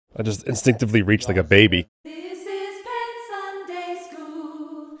I just instinctively reached like a baby. This is Penn Sunday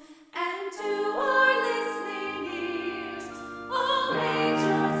School, and to our listening ears, old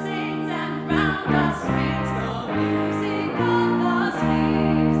angel sings and round us rings the music of the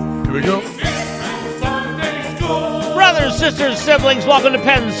spheres. Here we go. Penn Sunday School. Brothers, sisters, siblings, welcome to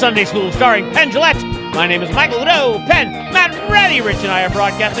Penn Sunday School, starring Penn Jillette. My name is Michael Ludo. Penn, Matt Reddy, Rich, and I are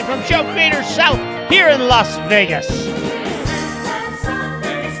broadcasting from Show Creator South here in Las Vegas.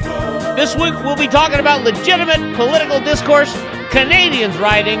 This week we'll be talking about legitimate political discourse, Canadians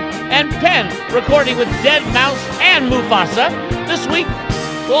rioting, and Penn recording with Dead Mouse and Mufasa. This week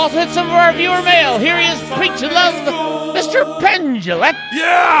we'll also hit some of our viewer mail. Here he is, preaching love, Mr. Penn Jillette.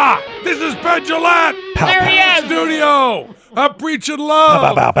 Yeah! This is Penn Jillette! There he is. Studio! I'm preaching love!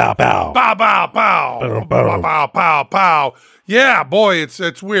 Pow, pow, pow, pow. Pow, pow, pow. Boom, Pow, boom. pow, pow, pow. Yeah, boy, it's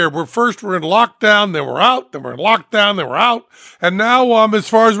weird. We're in lockdown, then we're out, then we're in lockdown, then we're out. And now, as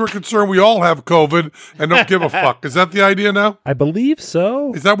far as we're concerned, we all have COVID and don't give a fuck. Is that the idea now? I believe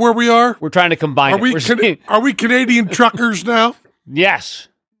so. Is that where we are? We're trying to combine Are we Canadian truckers now? Yes,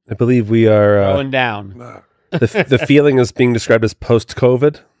 I believe we are. going down. The feeling is being described as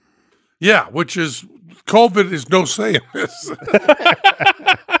post-COVID. Yeah, which is, COVID is no saying this.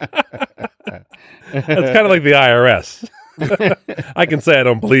 It's kind of like the IRS. I can say I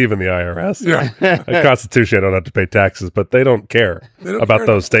don't believe in the IRS. Yeah. The Constitution, I don't have to pay taxes, but they don't care don't about care.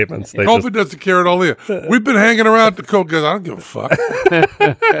 those statements. They COVID doesn't care at all either. We've been hanging around the COVID guys. I don't give a fuck.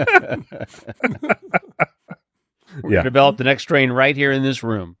 Yeah, Develop the next strain right here in this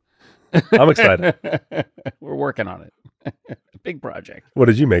room. I'm excited. We're working on it. It's a big project. What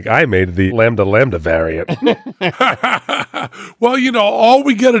did you make? I made the lambda variant. Well, all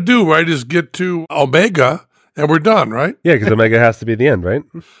we got to do, right, is get to Omega, and we're done, right? Yeah, because Omega has to be the end, right?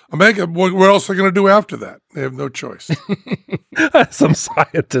 Omega, what else are they going to do after that? They have no choice. Some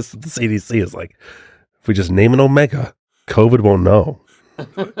scientist at the CDC is like, if we just name an Omega, COVID won't know.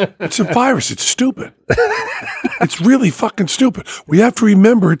 It's a virus. It's stupid. It's really fucking stupid. We have to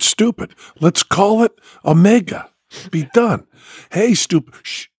remember it's stupid. Let's call it Omega. Be done. Hey, stupid.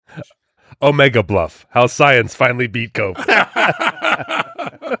 Shh. Omega bluff. How science finally beat COVID.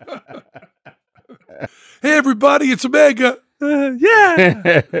 Hey, everybody, it's Omega.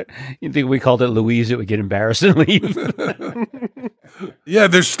 Yeah. You think we called it Louise, it would get embarrassed and leave? Yeah,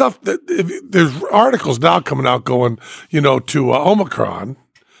 there's stuff there's articles now coming out going, to Omicron.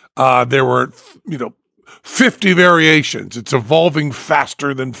 There were, 50 variations. It's evolving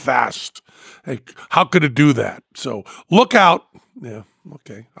faster than fast. Hey, how could it do that? So look out. Yeah,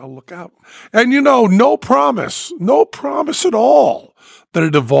 okay, I'll look out. And no promise at all that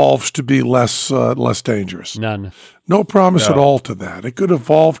it evolves to be less dangerous. None. No promise at all to that. It could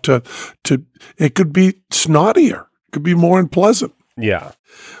evolve to it could be snottier. It could be more unpleasant. Yeah.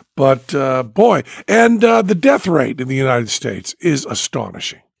 But boy, and the death rate in the United States is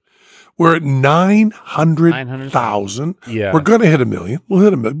astonishing. We're at 900,000. Yeah. We're going to hit 1 million. We'll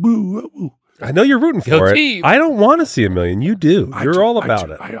hit 1 million. Woo, woo. I know you're rooting Go for team. it. I don't want to see 1 million. You do. You're all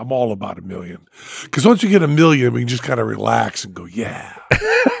about it. I'm all about 1 million. Because once you get 1 million, we can just kind of relax and go, yeah.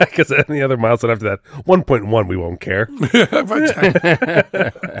 Because any other milestone after that, 1.1, we won't care. Yeah.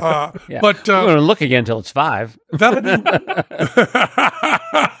 But We're going to look again until it's 5. that'll be...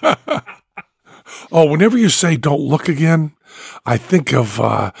 Oh, whenever you say don't look again, I think of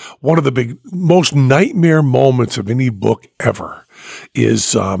one of the most nightmare moments of any book ever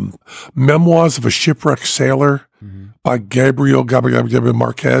is Memoirs of a Shipwrecked Sailor by Gabriel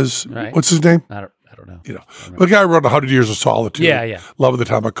Marquez. Right. What's his name? I don't know. The guy who wrote 100 Years of Solitude. Yeah. Love of the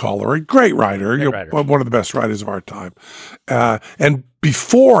Time I Call Her. A great writer. writer. One of the best writers of our time. And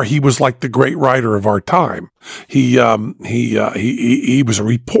before he was like the great writer of our time, he was a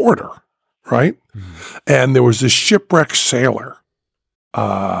reporter, right? And there was this shipwrecked sailor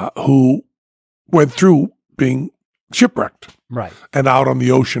who went through being shipwrecked Right. and out on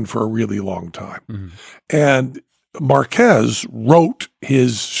the ocean for a really long time. Mm-hmm. And Marquez wrote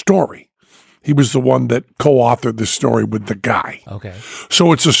his story. He was the one that co-authored the story with the guy. Okay.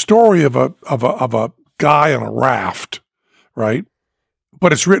 So it's a story of a guy on a raft, right?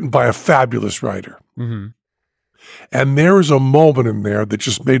 But it's written by a fabulous writer. Mm-hmm. And there is a moment in there that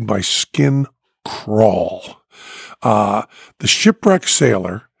just made my skin crawl. The shipwrecked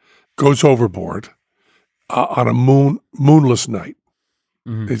sailor goes overboard on a moonless night.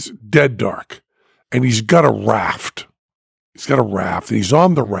 Mm-hmm. It's dead dark. And he's got a raft. And he's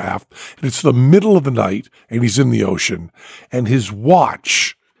on the raft, and it's the middle of the night, and he's in the ocean, and his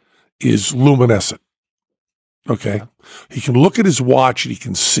watch is luminescent. Okay? He can look at his watch, and he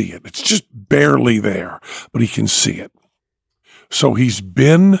can see it. It's just barely there, but he can see it. So he's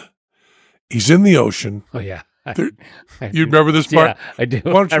been He's in the ocean. Oh, yeah. There- you remember this part? Yeah, I do.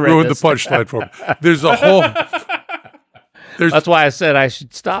 Why don't I you read ruin this. the punchline for me? There's a whole. That's why I said I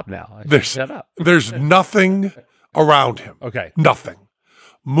should stop now. I should There's, shut up. there's nothing around him. Okay. Nothing.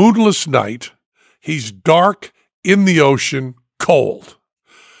 Moonless night. He's dark in the ocean, cold.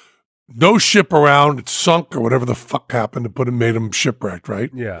 No ship around. It's sunk or whatever the fuck happened to made him shipwrecked, right?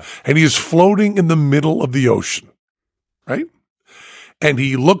 Yeah. And he is floating in the middle of the ocean, right? And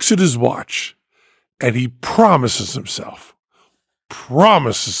he looks at his watch and he promises himself,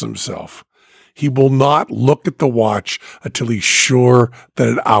 he will not look at the watch until he's sure that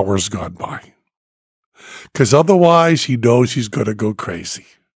an hour's gone by. Because otherwise he knows he's going to go crazy.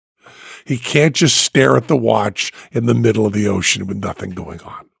 He can't just stare at the watch in the middle of the ocean with nothing going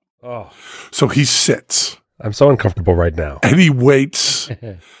on. Oh, So he sits I'm so uncomfortable right now. and he waits.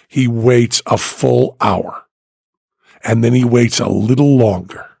 He waits a full hour. And then he waits a little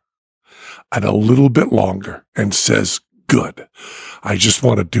longer and a little bit longer and says, good. I just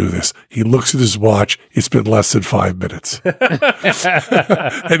want to do this. He looks at his watch. It's been less than 5 minutes.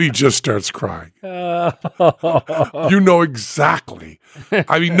 And he just starts crying. You know exactly.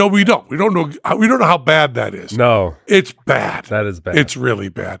 I mean, no, we don't. We don't know how bad that is. No, It's bad. that is bad. It's really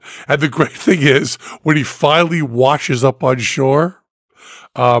bad. And the great thing is, when he finally washes up on shore,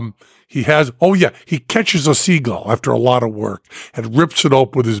 he catches a seagull after a lot of work and rips it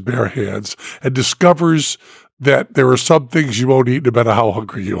open with his bare hands and discovers that there are some things you won't eat no matter how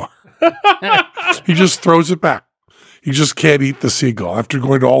hungry you are. He just throws it back. He just can't eat the seagull after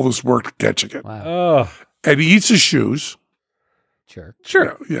going to all this work catching it. Wow. Oh, And he eats his shoes. Sure.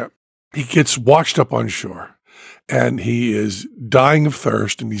 sure. Yeah. He gets washed up on shore and he is dying of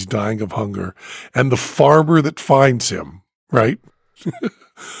thirst and he's dying of hunger. And the farmer that finds him, right,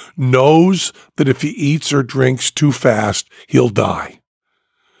 knows that if he eats or drinks too fast, he'll die.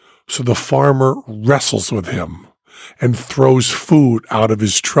 So the farmer wrestles with him and throws food out of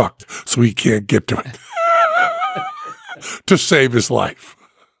his truck so he can't get to it to save his life.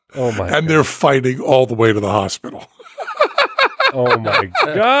 Oh my. And they're fighting all the way to the hospital. Oh my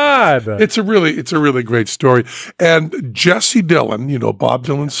God. It's a really great story. And Jesse Dillon, Bob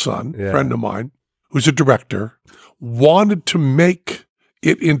Dylan's son, Yeah. friend of mine, who's a director, wanted to make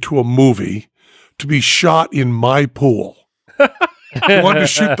it into a movie to be shot in my pool. He wanted to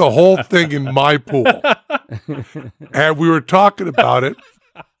shoot the whole thing in my pool. And we were talking about it.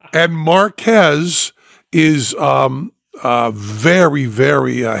 And Marquez is very,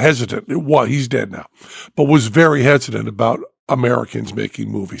 very hesitant. He's dead now, but was very hesitant about Americans making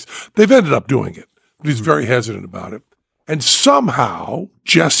movies. They've ended up doing it, but he's very hesitant about it. And somehow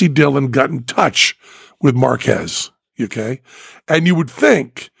Jesse Dillon got in touch with Marquez, okay? And you would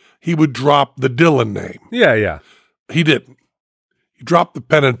think he would drop the Dillon name. Yeah, yeah. He didn't. He dropped the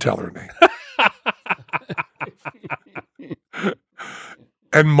Penn and Teller name.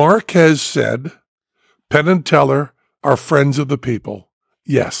 And Marquez said, Penn and Teller are friends of the people.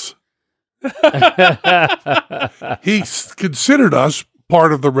 Yes. He considered us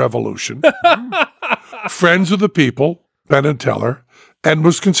part of the revolution, friends of the people, Penn and Teller, and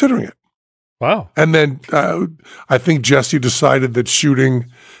was considering it. Wow. And then I think Jesse decided that shooting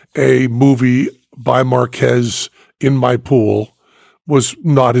a movie by Marquez in my pool was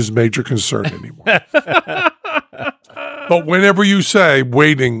not his major concern anymore. But whenever you say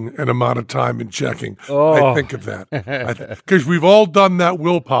waiting an amount of time and checking, I think of that. Because we've all done that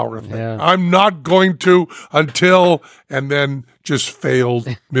willpower thing. Yeah. I'm not going to until, and then just failed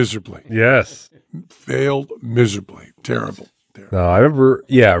miserably. Yes. Failed miserably. Terrible. No, I remember,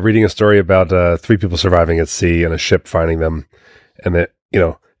 reading a story about 3 people surviving at sea and a ship finding them, and they,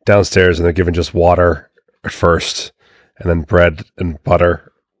 downstairs, and they're given just water at first, and then bread and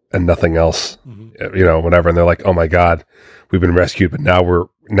butter and nothing else, whatever. And they're like, "Oh my God, we've been rescued, but now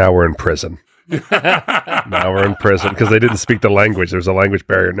we're in prison." Now we're in prison because they didn't speak the language. There was a language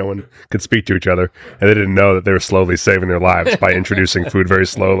barrier; no one could speak to each other, and they didn't know that they were slowly saving their lives by introducing food very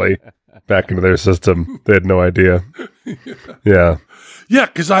slowly back into their system. They had no idea. Yeah. Yeah,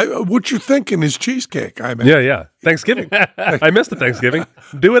 because what you're thinking is cheesecake. I mean, Yeah. Thanksgiving. I missed the Thanksgiving.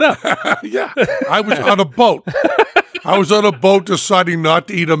 Do it up. yeah. I was on a boat. I was on a boat deciding not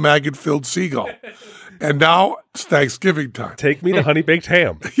to eat a maggot-filled seagull. And now it's Thanksgiving time. Take me to honey baked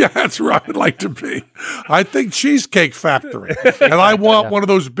ham. Yeah, that's where I would like to be. I think Cheesecake Factory. And I want one of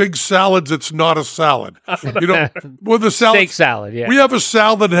those big salads that's not a salad. With the salad. Steak salad, yeah. We have a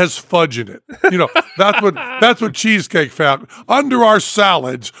salad that has fudge in it. That's what Cheesecake Factory. Under our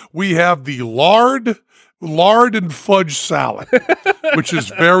salads, we have the lard and fudge salad, which is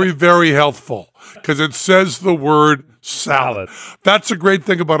very, very healthful because it says the word salad. That's a great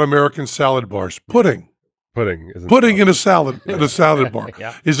thing about American salad bars. Pudding Pudding in a salad bar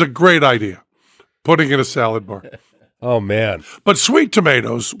Yeah. is a great idea. Pudding in a salad bar. Oh man. But sweet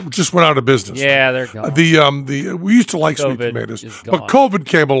tomatoes just went out of business. Yeah, they're gone. We used to like sweet COVID tomatoes, is but gone. COVID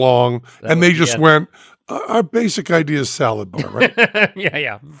came along That and they was just the went. Our basic idea is salad bar, right?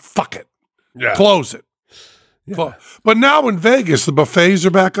 yeah. Fuck it, Yeah. close it. But now in Vegas, the buffets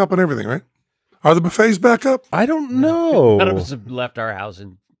are back up and everything, right? Are the buffets back up? I don't know. None of us have left our house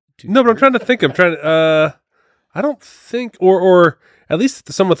in 2 No, but I'm trying to think. I don't think, or at least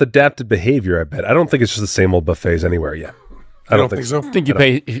some with adapted behavior. I bet. I don't think it's just the same old buffets anywhere yet. I don't think so. I think you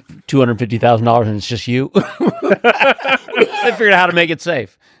pay $250,000 and it's just you. I figured out how to make it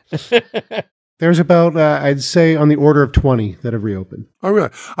safe. There's about, I'd say, on the order of 20 that have reopened. Oh, really?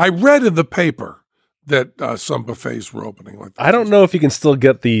 I read in the paper that some buffets were opening like that. I don't know if you can still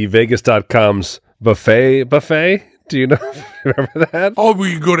get the Vegas.com's buffet. Do you know? Remember that? Oh,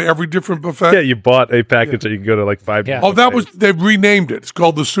 we can go to every different buffet? Yeah, you bought a package that you can go to like 5. Yeah. Oh, that was, they've renamed it. It's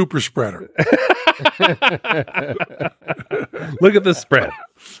called the Super Spreader. Look at this spread.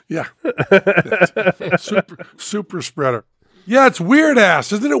 Yeah. Super Spreader. Yeah, it's weird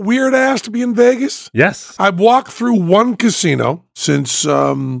ass. Isn't it weird ass to be in Vegas? Yes. I've walked through one casino since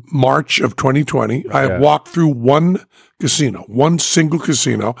March of 2020. I have Yeah. walked through one casino, one single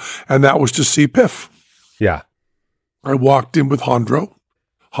casino, and that was to see Piff. Yeah. I walked in with Hondro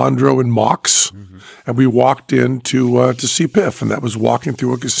and Mox, and we walked in to see Piff, and that was walking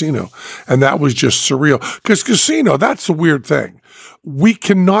through a casino, and that was just surreal. Because casino, that's a weird thing. We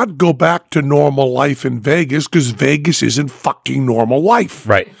cannot go back to normal life in Vegas because Vegas isn't fucking normal life.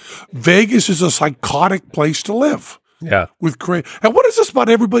 Right. Vegas is a psychotic place to live Yeah. with crazy. And what is this about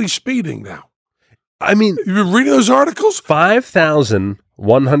everybody speeding now? I mean, You've been reading those articles?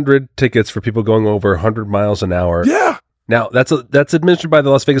 5,100 tickets for people going over 100 miles an hour. Yeah. Now, that's administered by the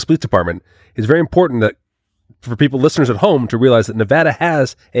Las Vegas Police Department. It's very important that for people listeners at home to realize that Nevada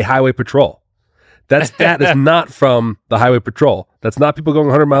has a highway patrol. That is not from the highway patrol. That's not people going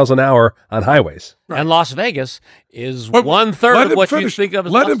 100 miles an hour on highways. And Las Vegas is But 1/3 let of him what finish. you think of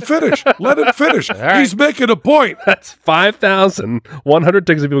as Let Las him Vegas. finish. Let him finish. right. He's making a point. That's 5,100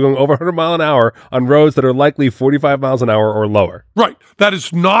 tickets of people going over 100 mile an hour on roads that are likely 45 miles an hour or lower. Right. That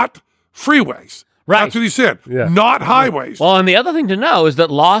is not freeways. Right. That's what he said. Yeah. Not highways. Well, and the other thing to know is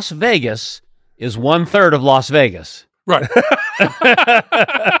that Las Vegas is 1/3 of Las Vegas. Right.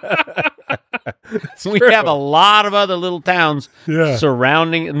 We have a lot of other little towns Yeah.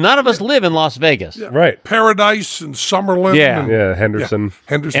 surrounding. None of us live in Las Vegas. Right. Paradise and Summerlin. Yeah. And Yeah, Henderson.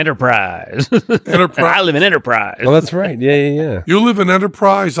 Henderson. Enterprise. Enterprise. I live in Enterprise. Well, that's right. Yeah. You live in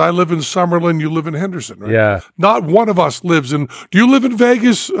Enterprise. I live in Summerlin. You live in Henderson, right? Yeah. Not one of us lives in. Do you live in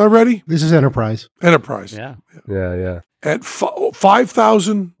Vegas already? This is Enterprise. Enterprise. Yeah. Yeah. At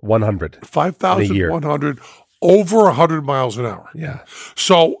 5,000, 100. 5,100, over 100 miles an hour. Yeah.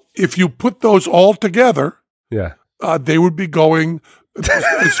 So if you put those all together, Yeah. they would be going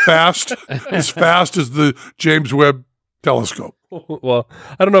as fast as the James Webb Telescope. Well,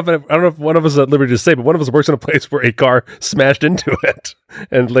 I don't know if one of us is at liberty to say, but one of us works in a place where a car smashed into it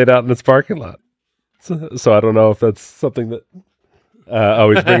and laid out in its parking lot. So I don't know if that's something that.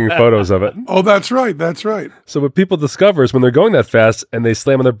 He's bringing photos of it. Oh, that's right. That's right. So what people discover is when they're going that fast and they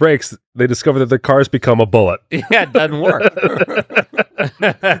slam on their brakes, they discover that their cars become a bullet. Yeah, it doesn't work.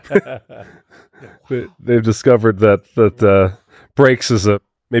 They've discovered that brakes is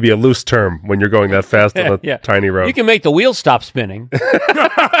maybe a loose term when you're going that fast on a Yeah. tiny road. You can make the wheels stop spinning.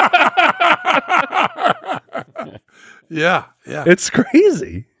 Yeah. It's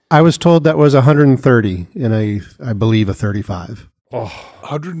crazy. I was told that was 130 in I believe, a 35.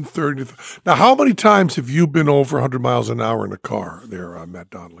 130. Now, how many times have you been over 100 miles an hour in a car there, Matt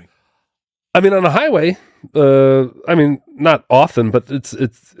Donnelly? I mean, on a highway, not often, but it's I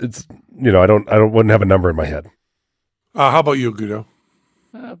wouldn't have a number in my head. How about you, Guido?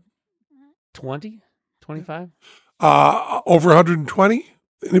 20? 25? Over 120?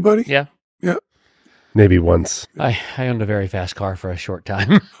 Anybody? Yeah. Yeah. Maybe once. I owned a very fast car for a short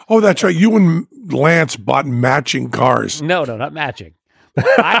time. Oh, that's right. You and Lance bought matching cars. No, not matching.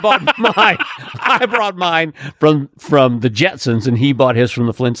 I brought mine from the Jetsons, and he bought his from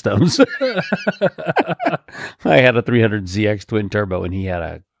the Flintstones. I had a 300 ZX twin turbo, and he had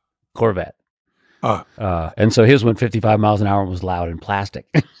a Corvette. And so his went 55 miles an hour and was loud and plastic.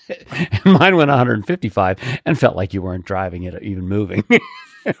 And mine went 155 and felt like you weren't driving it, even moving.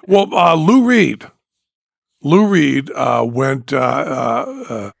 Well, Lou Reed went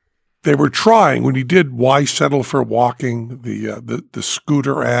they were trying, when he did Why Settle for Walking, the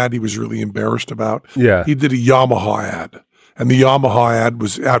scooter ad he was really embarrassed about. Yeah. He did a Yamaha ad. And the Yamaha ad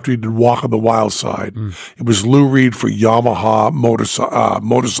was after he did Walk on the Wild Side. It was Lou Reed for Yamaha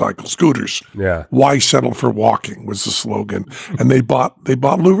motorcycle scooters. Yeah. Why Settle for Walking was the slogan. And they bought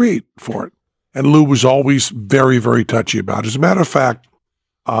Lou Reed for it. And Lou was always very, very touchy about it. As a matter of fact,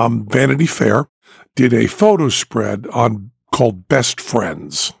 Vanity Fair did a photo spread called Best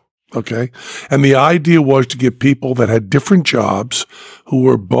Friends. Okay. And the idea was to get people that had different jobs who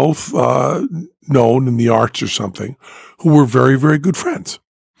were both known in the arts or something, who were very, very good friends,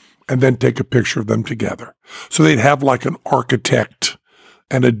 and then take a picture of them together. So they'd have like an architect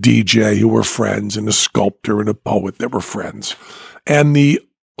and a DJ who were friends, and a sculptor and a poet that were friends. And the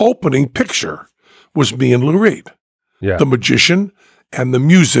opening picture was me and Lou Reed, the magician and the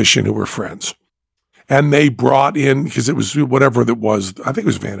musician who were friends. And they brought in, because it was whatever that was, I think it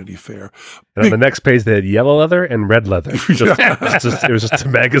was Vanity Fair. And on the next page, they had yellow leather and red leather. It was just a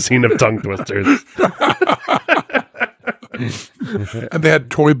magazine of tongue twisters. And they had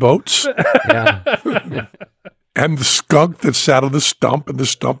toy boats. Yeah. And the skunk that sat on the stump, and the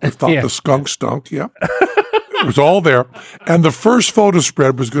stump that thought the skunk stunk. Yeah. It was all there. And the first photo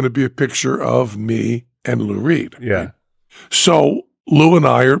spread was going to be a picture of me and Lou Reed. Yeah. Right? So Lou and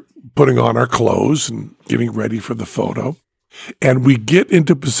I are putting on our clothes and getting ready for the photo. And we get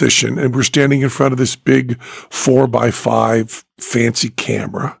into position, and we're standing in front of this big 4x5 fancy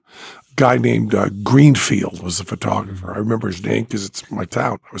camera. A guy named Greenfield was the photographer. I remember his name because it's my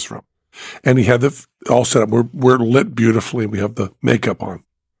town I was from. And he had all set up. We're lit beautifully, and we have the makeup on.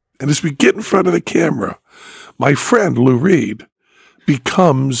 And as we get in front of the camera, my friend Lou Reed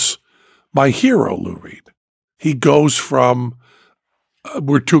becomes my hero, Lou Reed. He goes from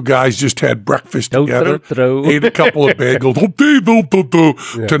where two guys just had breakfast together, ate a couple of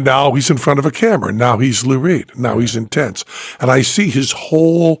bagels, to now he's in front of a camera. Now he's Lou Reed. Now he's intense. And I see his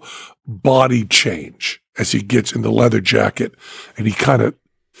whole body change as he gets in the leather jacket, and he kind of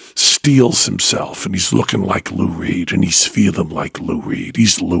steals himself, and he's looking like Lou Reed, and he's feeling like Lou Reed.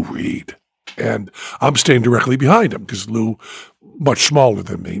 He's Lou Reed. And I'm staying directly behind him because Lou, much smaller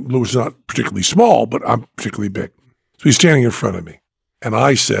than me. Lou is not particularly small, but I'm particularly big. So he's standing in front of me. And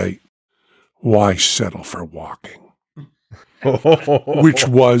I say, why settle for walking? Which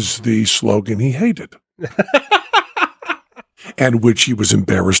was the slogan he hated. And which he was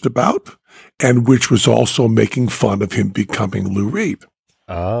embarrassed about, and which was also making fun of him becoming Lou Reed.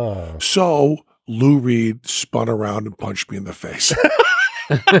 Oh. So Lou Reed spun around and punched me in the face.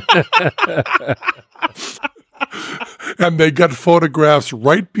 And they got photographs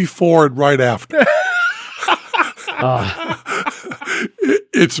right before and right after.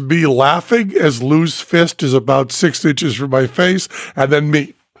 It's me laughing as Lou's fist is about 6 inches from my face, and then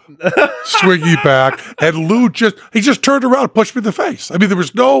me swinging back, and Lou just turned around and punched me in the face. I mean, there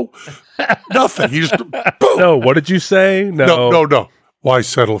was nothing. He just boom. No, what did you say? No. Why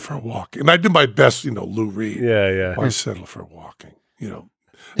settle for walking? And I did my best, Lou Reed. Yeah. Why settle for walking?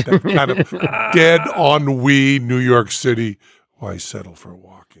 That kind of dead ennui, New York City. Why settle for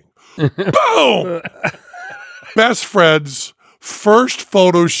walking? Boom! Best friends. First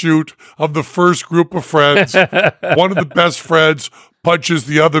photo shoot of the first group of friends. One of the best friends punches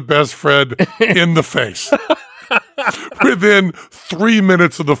the other best friend in the face. Within 3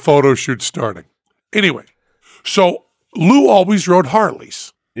 minutes of the photo shoot starting. Anyway, so Lou always rode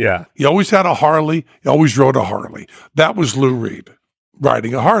Harleys. Yeah. He always had a Harley. He always rode a Harley. That was Lou Reed,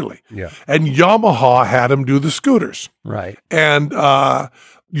 riding a Harley. Yeah. And Yamaha had him do the scooters. Right. And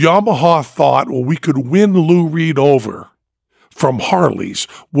Yamaha thought, well, we could win Lou Reed over from Harleys.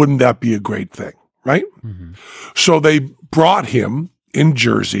 Wouldn't that be a great thing, right? Mm-hmm. So they brought him in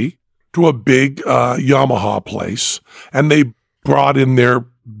Jersey to a big Yamaha place, and they brought in their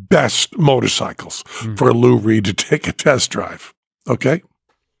best motorcycles for Lou Reed to take a test drive, okay?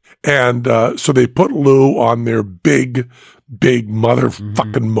 And so they put Lou on their big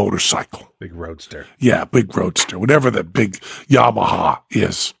motherfucking motorcycle. Big roadster. Yeah, big roadster, whatever the big Yamaha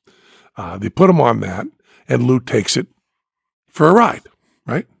is. They put him on that, and Lou takes it for a ride,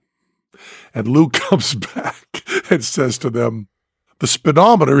 right? And Lou comes back and says to them, the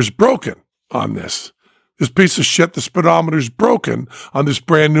speedometer is broken on this. This piece of shit, the speedometer is broken on this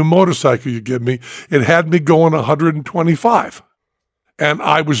brand new motorcycle you give me. It had me going 125. And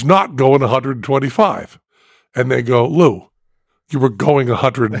I was not going 125. And they go, Lou, you were going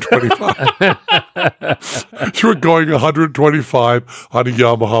 125. You were going 125 on a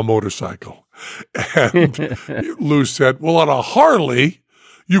Yamaha motorcycle. And Lou said, well, on a Harley,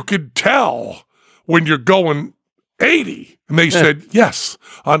 you could tell when you're going 80. And they said, yes,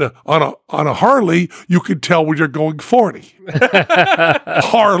 on a Harley, you could tell when you're going 40.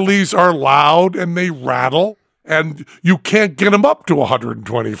 Harleys are loud and they rattle, and you can't get them up to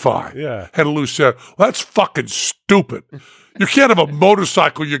 125. Yeah. And Lou said, well, that's fucking stupid. You can't have a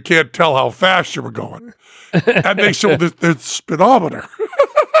motorcycle you can't tell how fast you were going. And they said, well, there's the speedometer,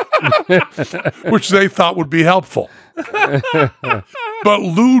 which they thought would be helpful. But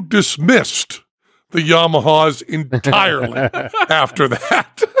Lou dismissed the Yamahas entirely after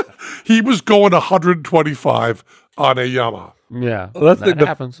that. He was going 125 on a Yamaha. Yeah, Well, that's that the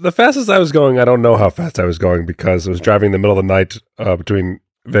happens. The fastest I was going, I don't know how fast I was going because I was driving in the middle of the night between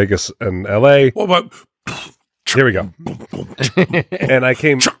Vegas and LA. Well, but Here we go. And I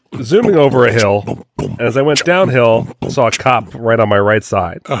came zooming over a hill. And as I went downhill, I saw a cop right on my right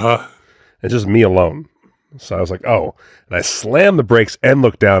side. It's just me alone. So I was like, oh. And I slammed the brakes and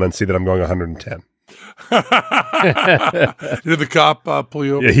looked down and see that I'm going 110. did the cop pull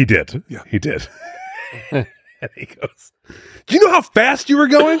you over? Yeah, he did. Yeah. He did. And he goes, do you know how fast you were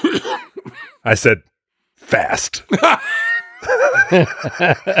going? I said, fast.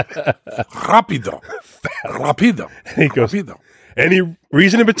 Rapido. Rapido. And he goes, Rapido. any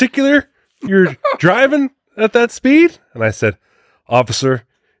reason in particular you're driving at that speed? And I said, officer,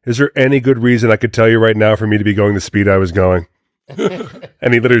 is there any good reason I could tell you right now for me to be going the speed I was going?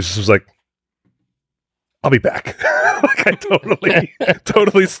 And he literally just was like, I'll be back. Like I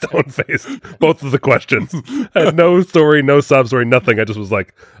totally stone-faced both of the questions. I had no story, no sob story, nothing. I just was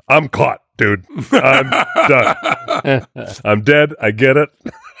like, I'm caught, dude. I'm done. I'm dead. I get it.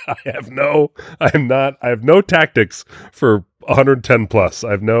 I have no tactics for 110 plus.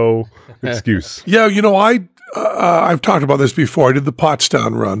 I have no excuse. Yeah, you know, I've talked about this before. I did the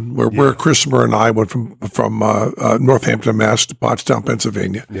Pottstown run where Christopher and I went from Northampton, Mass to Pottstown,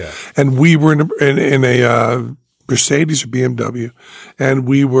 Pennsylvania. Yeah. And we were in a Mercedes or BMW, and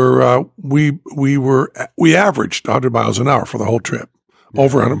we averaged 100 miles an hour for the whole trip.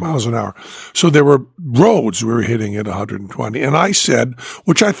 Over 100 miles an hour. So there were roads we were hitting at 120. And I said,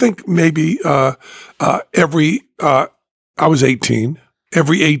 which I think maybe I was 18.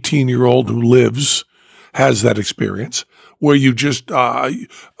 Every 18-year-old who lives has that experience where you just,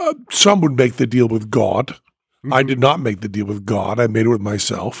 some would make the deal with God. Mm-hmm. I did not make the deal with God. I made it with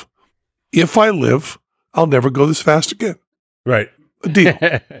myself. If I live, I'll never go this fast again. Right. A deal.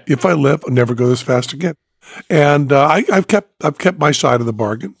 If I live, I'll never go this fast again. And I've kept my side of the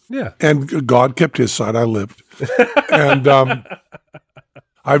bargain. Yeah. And God kept his side. I lived. And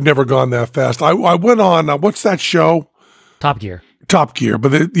I've never gone that fast. I went on, what's that show? Top Gear. Top Gear.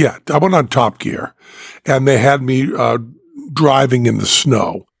 But I went on Top Gear, and they had me driving in the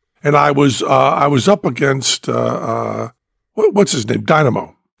snow. And I was up against, what's his name?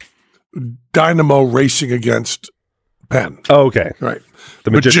 Dynamo racing against Penn. Oh, okay. Right.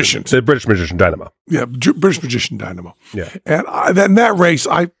 The magician. The British magician Dynamo. Yeah, British magician Dynamo. Yeah. And then that race,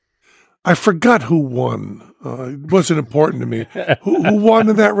 I forgot who won. It wasn't important to me. Who won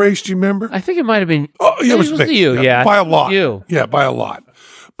in that race? Do you remember? I think it might have been. Oh, yeah, it was me. you. Yeah, by a lot. You. Yeah, by a lot.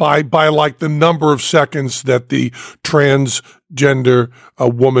 By like the number of seconds that the transgender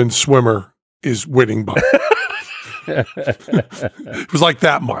woman swimmer is winning by. It was like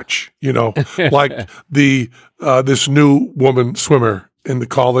that much, like this new woman swimmer in the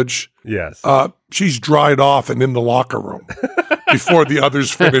college. Yes. She's dried off and in the locker room before the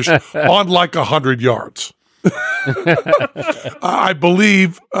others finish on like 100 yards. I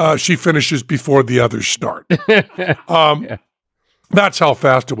believe she finishes before the others start. That's how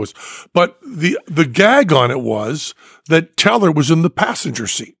fast it was. But the gag on it was that Teller was in the passenger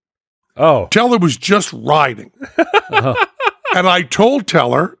seat. Oh. Teller was just riding. And I told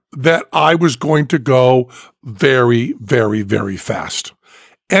Teller that I was going to go very, very, very fast.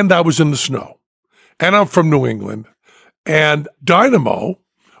 And I was in the snow. And I'm from New England. And Dynamo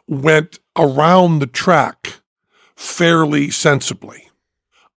went around the track fairly sensibly.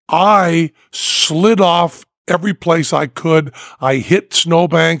 I slid off every place I could. I hit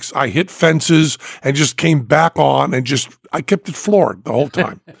snowbanks, I hit fences, and just came back on and I kept it floored the whole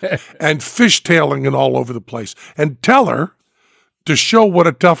time. And fishtailing and all over the place. And Teller, to show what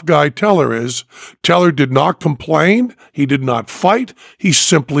a tough guy Teller is, Teller did not complain. He did not fight. He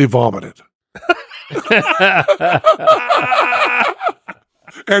simply vomited.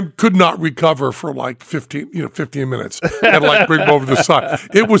 And could not recover for like 15 minutes and like bring him over the side.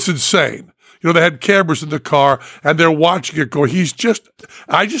 It was insane. They had cameras in the car and they're watching it going,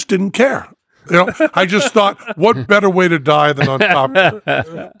 I just didn't care. I just thought, what better way to die than on top?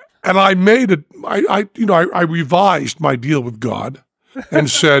 And I made it, I revised my deal with God and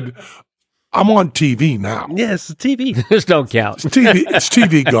said, I'm on TV now. Yes, TV. This don't count. It's TV. It's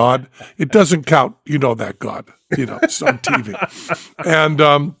TV, God. It doesn't count. You know that, God. You know, it's on TV.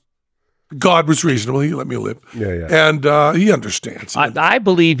 And God was reasonable. He let me live. Yeah. And he understands. I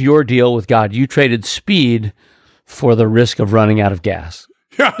believe your deal with God, you traded speed for the risk of running out of gas.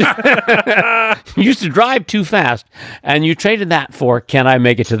 You used to drive too fast, and you traded that for, can I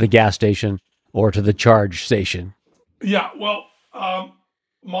make it to the gas station or to the charge station? Yeah, well,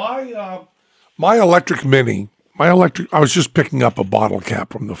 my electric Mini, I was just picking up a bottle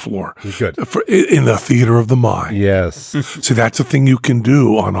cap from the floor. Good. In the theater of the mind. Yes. See, that's a thing you can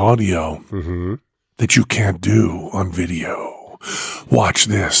do on audio that you can't do on video. Watch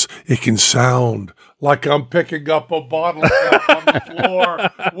this. It can sound like I'm picking up a bottle cap on the floor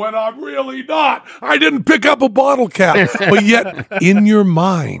when I'm really not. I didn't pick up a bottle cap. But yet, in your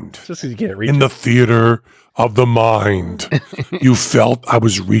mind, Just 'cause you can't reach in the theater of the mind, you felt I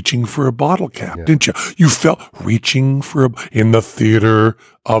was reaching for a bottle cap, didn't you? You felt reaching for in the theater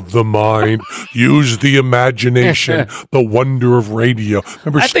of the mind. Use the imagination, the wonder of radio.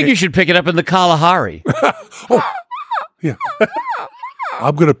 Remember, I think you should pick it up in the Kalahari. yeah.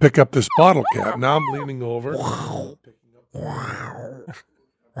 I'm going to pick up this bottle cap. Now I'm leaning over.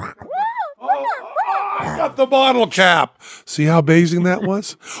 I got the bottle cap. See how amazing that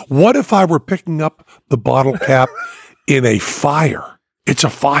was? What if I were picking up the bottle cap in a fire? It's a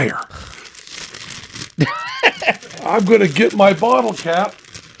fire. I'm going to get my bottle cap.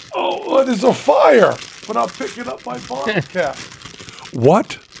 Oh, it is a fire. But I'm picking up my bottle cap.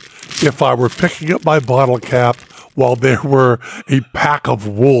 What if I were picking up my bottle cap while there were a pack of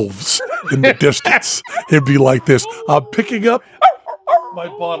wolves in the distance? It'd be like this. I'm picking up my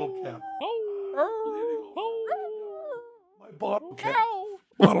bottle cap. My bottle cap.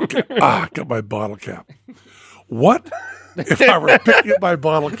 Bottle cap. I got my bottle cap. What if I were picking up my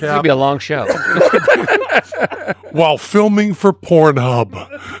bottle It's cap going to be a long show. while filming for Pornhub?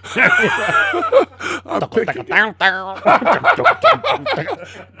 I'm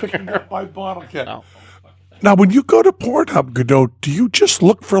picking up my bottle cap. Oh. Now, when you go to Pornhub, Godot, do you just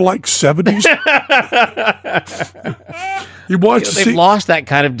look for like 70s? He wants to They've see. lost that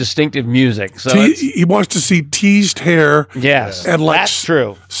kind of distinctive music. So He wants to see teased hair. yes, and like that's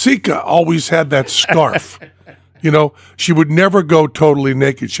true. Sika always had that scarf. You know, she would never go totally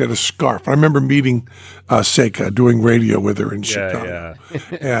naked. She had a scarf. I remember meeting Sika, doing radio with her in Chicago.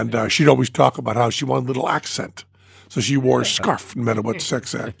 And she'd always talk about how she wanted a little accent. So she wore a scarf no matter what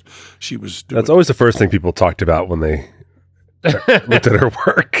sex act she was doing. That's always the first thing people talked about when they looked at her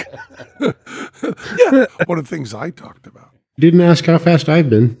work. Yeah, one of the things I talked about. Didn't ask how fast I've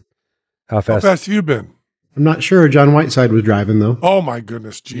been. How How fast? fast have you been? I'm not sure. John Whiteside was driving, though. Oh, my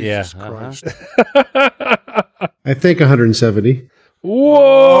goodness. Jesus Yeah, Christ. I think 170,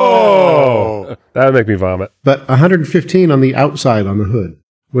 Whoa! That would make me vomit. but 115 on the outside on the hood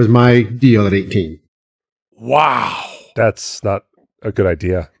was my deal at 18. Wow. That's not a good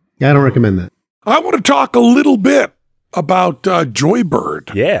idea. Yeah, I don't recommend that. I want to talk a little bit about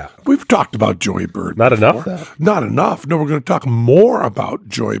Joybird. Yeah. We've talked about Joybird. Not before. enough, though. Not enough. No, we're going to talk more about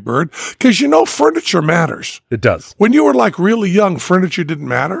Joybird because, you know, furniture matters. It does. When you were like really young, furniture didn't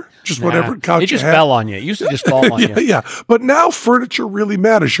matter. Just whatever couch It just you had. fell on you. It used to just fall on Yeah, you. yeah. But now furniture really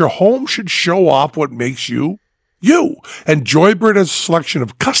matters. Your home should show off what makes you you. And Joybird has a selection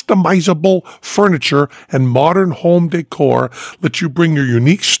of customizable furniture and modern home decor that you bring your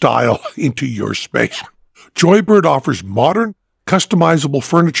unique style into your space. Joybird offers modern, customizable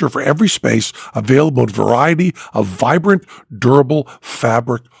furniture for every space, available in a variety of vibrant, durable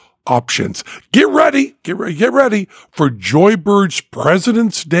fabric options. Get ready for Joybird's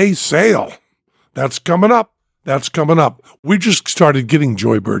President's Day sale. That's coming up. We just started getting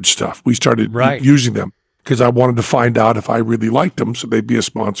Joybird stuff. We started using them because I wanted to find out if I really liked them, so they'd be a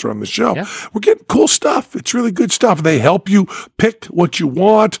sponsor on the show. Yeah. We're getting cool stuff. It's really good stuff. They help you pick what you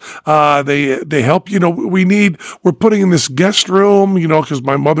want. They help, you know, we're putting in this guest room, you know, because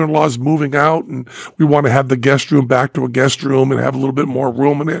my mother-in-law is moving out and we want to have the guest room back to a guest room and have a little bit more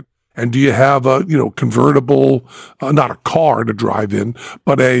room in it. And do you have a, you know, convertible, not a car to drive in,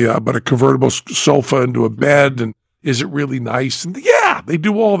 but a convertible sofa into a bed? And is it really nice? And yeah, they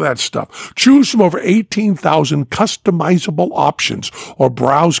do all that stuff. Choose from over 18,000 customizable options or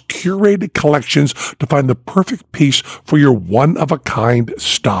browse curated collections to find the perfect piece for your one-of-a-kind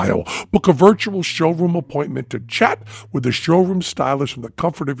style. Book a virtual showroom appointment to chat with the showroom stylist from the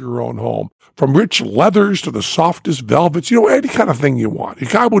comfort of your own home. From rich leathers to the softest velvets, you know, any kind of thing you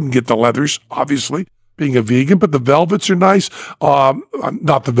want. I wouldn't get the leathers, obviously, being a vegan, but the velvets are nice.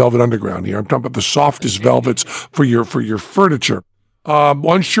 Not the Velvet Underground here. I'm talking about the softest velvets for your furniture.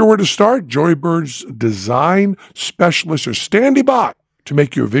 Unsure where to start? Joybird's design specialists are standing by to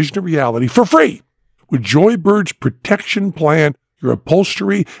make your vision a reality for free. With Joybird's protection plan, your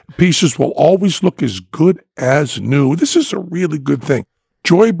upholstery pieces will always look as good as new. This is a really good thing.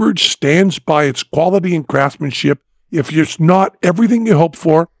 Joybird stands by its quality and craftsmanship. If it's not everything you hope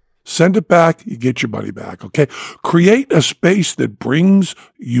for, send it back, you get your money back, okay? Create a space that brings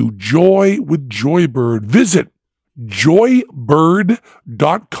you joy with Joybird. Visit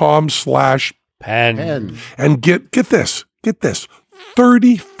joybird.com/pen and get this,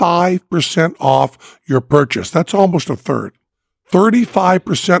 35% off your purchase. That's almost a third.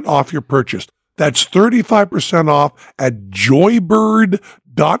 35% off your purchase. That's 35% off at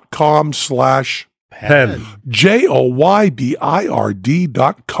joybird.com/pen.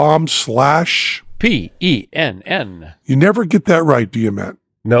 joybird.com/PENN. You never get that right, do you, Matt?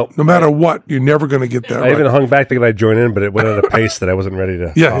 Nope. No matter what, you're never going to get that right. I even hung back thinking I'd join in, but it went at a pace that I wasn't ready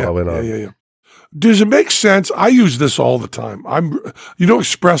to follow in on. Yeah. Does it make sense? I use this all the time.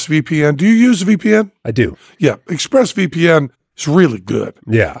 ExpressVPN. Do you use VPN? I do. Yeah. ExpressVPN is really good.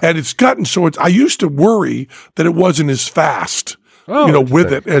 Yeah. And it's gotten so I used to worry that it wasn't as fast,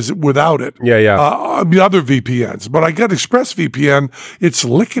 with it as without it. Yeah. The other VPNs. But I got ExpressVPN. It's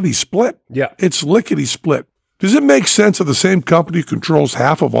lickety split. Yeah. It's lickety split. Does it make sense that the same company controls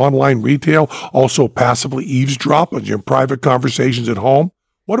half of online retail also passively eavesdrop on your private conversations at home?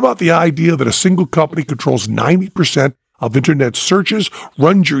 What about the idea that a single company controls 90% of internet searches,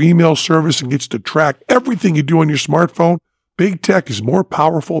 runs your email service, and gets to track everything you do on your smartphone? Big tech is more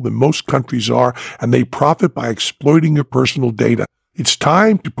powerful than most countries are, and they profit by exploiting your personal data. It's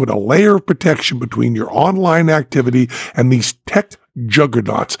time to put a layer of protection between your online activity and these tech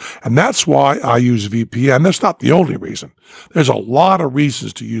juggernauts. And that's why I use VPN. That's not the only reason. There's a lot of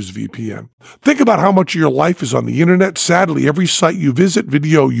reasons to use VPN. Think about how much of your life is on the internet. Sadly, every site you visit,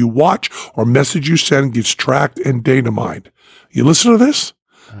 video you watch, or message you send gets tracked and data mined. You listen to this?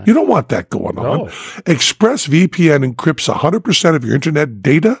 You don't want that going on. ExpressVPN encrypts 100% of your internet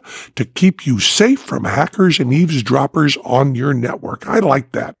data to keep you safe from hackers and eavesdroppers on your network. I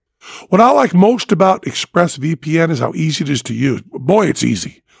like that. What I like most about ExpressVPN is how easy it is to use. Boy, it's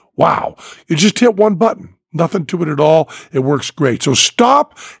easy. Wow. You just hit one button. Nothing to it at all. It works great. So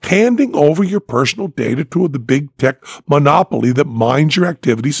stop handing over your personal data to the big tech monopoly that mines your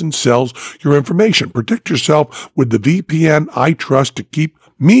activities and sells your information. Protect yourself with the VPN I trust to keep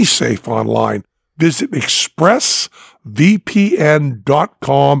me safe online. Visit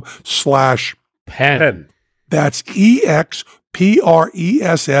expressvpn.com/pen. That's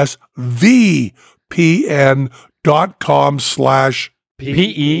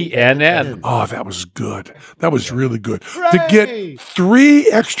expressvpn.com/PENN. Oh, that was good. That was really good. Hooray! To get 3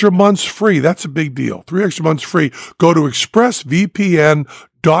 extra months free, that's a big deal. 3 extra months free. Go to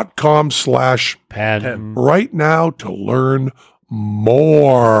expressvpn.com/pen right now to learn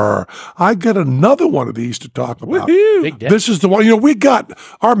more. I got another one of these to talk about. This is the one, we got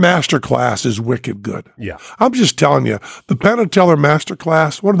our master class is wicked good. Yeah. I'm just telling you, the Penn and Teller master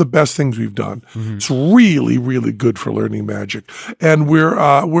class, one of the best things we've done. It's really, really good for learning magic. And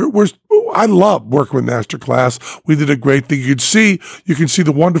I love working with master class. We did a great thing. You can see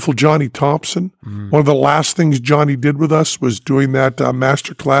the wonderful Johnny Thompson. One of the last things Johnny did with us was doing that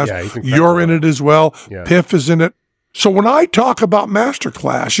master class. Yeah, you're in it as well. Yeah. Piff is in it. So when I talk about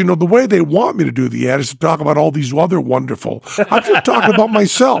masterclass, the way they want me to do the ad is to talk about all these other wonderful. I'm just talking about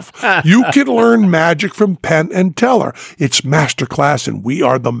myself. You can learn magic from Penn and Teller. It's masterclass, and we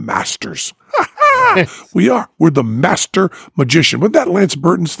are the masters. We're the master magician. Wasn't that Lance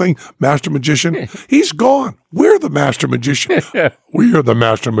Burton's thing, master magician? He's gone. We're the master magician. We are the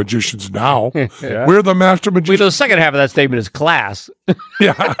master magicians now. Yeah. We're the master magicians. The second half of that statement is class.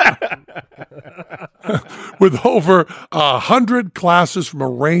 Yeah. With over 100 classes from a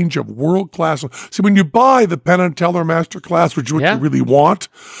range of world-class. See, when you buy the Penn and Teller Masterclass, which is what you really want,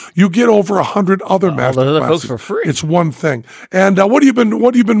 you get over 100 other masterclasses. All the other folks for free. It's one thing. And what have you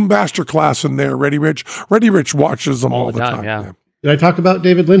been masterclassing there, Ready Rich? Ready Rich watches them all the time. Yeah. Did I talk about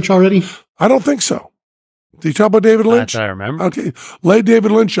David Lynch already? I don't think so. Did you talk about David Lynch? That's what I remember. Okay, lay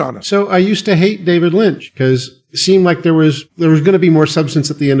David Lynch on us. So I used to hate David Lynch because it seemed like there was going to be more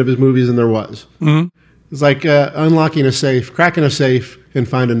substance at the end of his movies than there was. Mm-hmm. It's like unlocking a safe, cracking a safe, and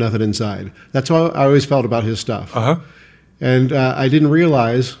finding nothing inside. That's how I always felt about his stuff. Uh-huh. And I didn't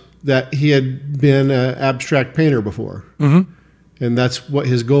realize that he had been an abstract painter before. Mm-hmm. And that's what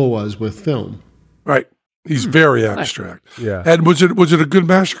his goal was with film. Right. He's very abstract. Yeah. And was it a good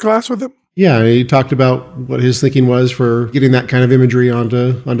masterclass with him? Yeah, he talked about what his thinking was for getting that kind of imagery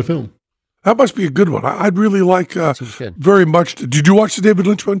onto film. That must be a good one. I'd really like Seems good. very much. Did you watch the David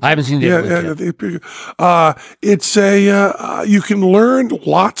Lynch one? I haven't seen David Lynch yet. I think it's pretty good. It's you can learn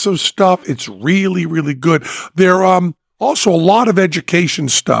lots of stuff. It's really, really good. There also a lot of education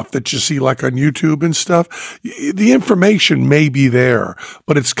stuff that you see like on YouTube and stuff. The information may be there,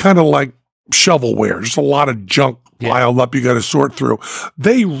 but it's kind of like shovelware. There's a lot of junk piled up you got to sort through.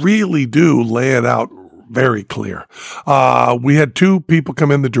 They really do lay it out very clear. We had two people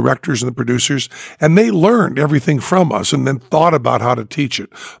come in, the directors and the producers, and they learned everything from us and then thought about how to teach it.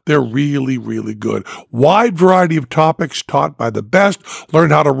 They're really, really good. Wide variety of topics taught by the best. Learn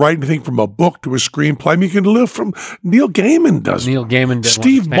how to write anything from a book to a screenplay. I mean, you can live from Neil Gaiman does Neil one. Gaiman did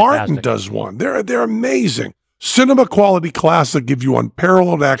Steve one. Martin Fantastic. does one. They're amazing. Cinema quality classes that give you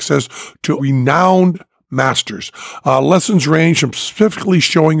unparalleled access to renowned masters. Lessons range from specifically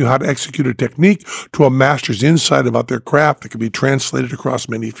showing you how to execute a technique to a master's insight about their craft that can be translated across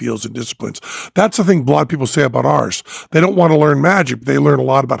many fields and disciplines. That's the thing a lot of people say about ours. They don't want to learn magic, but they learn a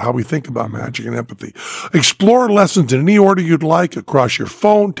lot about how we think about magic and empathy. Explore lessons in any order you'd like across your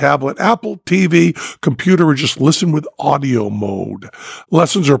phone, tablet, Apple TV, computer, or just listen with audio mode.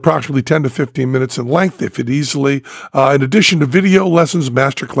 Lessons are approximately 10 to 15 minutes in length. They fit easily. In addition to video lessons,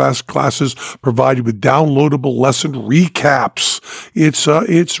 masterclass classes provide you with downloadable lesson recaps.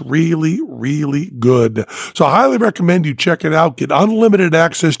 It's really, really good. So I highly recommend you check it out. Get unlimited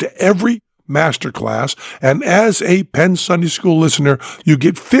access to every masterclass. And as a Penn Sunday School listener, you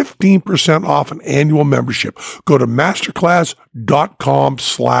get 15% off an annual membership. Go to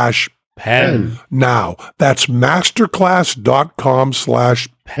masterclass.com/Penn. Now, that's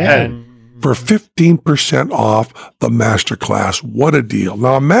masterclass.com/Penn for 15% off the masterclass. What a deal.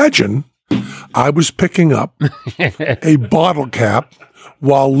 Now imagine I was picking up a bottle cap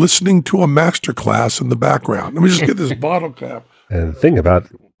while listening to a masterclass in the background. Let me just get this bottle cap. And the thing about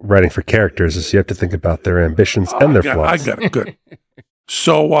writing for characters is you have to think about their ambitions and their I flaws. got it. Good.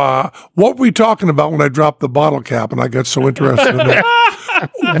 So what were we talking about when I dropped the bottle cap and I got so interested in that?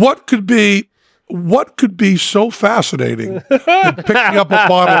 What could be so fascinating that picking up a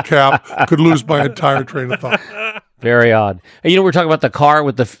bottle cap could lose my entire train of thought? Very odd. You know, we're talking about the car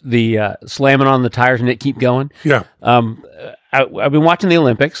with the slamming on the tires and it keep going. Yeah. I've been watching the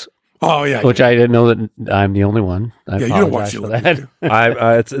Olympics, Oh, yeah. which I didn't know that I'm the only one. I Yeah, you don't watch apologize the for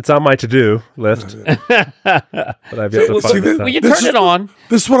Olympics. that. It's on my to-do list, but I've yet to See, find it. When you This turn is- it on,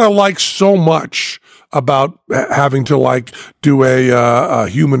 This is what I like so much about having to like do a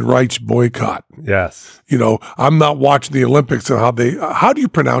human rights boycott. Yes. You know, I'm not watching the Olympics and how do you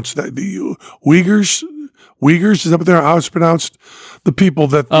pronounce that? The Uyghurs? Is that what how it's pronounced? The people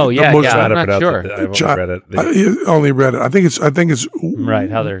that Oh, yeah, Muslim- yeah. I'm not pronounce sure. it. I've Chi- only read it. I only read it. I think it's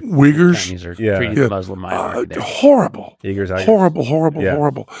right, how they're Uyghurs. Chinese are Yeah. treating Yeah. the Muslim minority there. Horrible. Uyghurs, Uyghurs. Horrible, Yeah.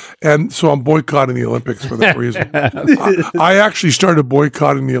 horrible. And so I'm boycotting the Olympics for that reason. I actually started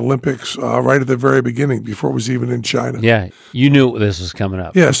boycotting the Olympics right at the very beginning, before it was even in China. Yeah, you knew this was coming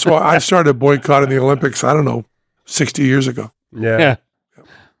up. Yeah, so I started boycotting the Olympics, I don't know, 60 years ago. Yeah. Yeah.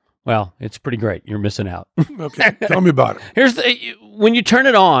 Well, it's pretty great. You're missing out. Okay, tell me about it. Here's when you turn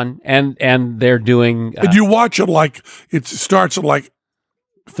it on and they're doing And you watch it like, it starts at like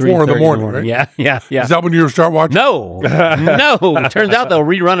 4 in the 3:30 morning, right? Yeah. Is that when you start watching? No, no. It turns out they'll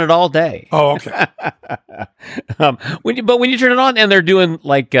rerun it all day. Oh, okay. When you turn it on and they're doing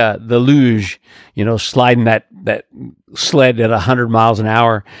like the luge, you know, sliding that sled at 100 miles an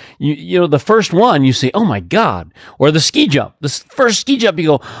hour, you know, the first one you say, oh my God, or the ski jump, first ski jump, you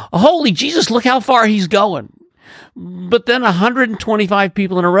go, holy Jesus, look how far he's going. But then 125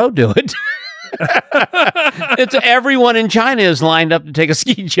 people in a row do it. It's everyone in China is lined up to take a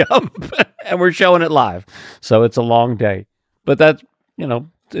ski jump, and we're showing it live. So it's a long day, but that's, you know,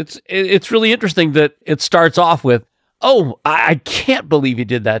 it's really interesting that it starts off with, oh, I can't believe he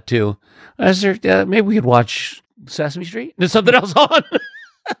did that too. Maybe we could watch Sesame Street. There's something else on.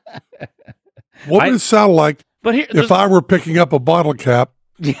 What would it sound like But here, if I were picking up a bottle cap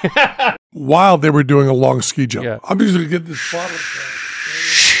while they were doing a long ski jump? Yeah. I'm just going to get this bottle cap.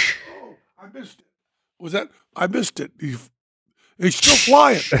 Oh, I missed it. I missed it. He's still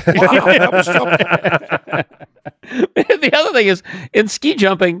flying. Wow, that was something. the other thing is, in ski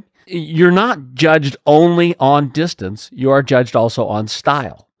jumping, you're not judged only on distance. You are judged also on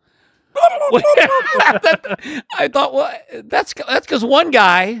style. I thought, well, that's because one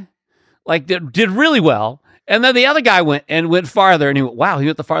guy like did really well, and then the other guy went farther, and he went, wow, he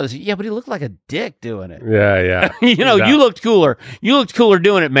went the farthest. Yeah, but he looked like a dick doing it. Yeah. You know, you looked cooler. You looked cooler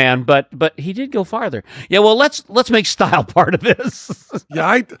doing it, man. But he did go farther. Yeah. Well, let's make style part of this.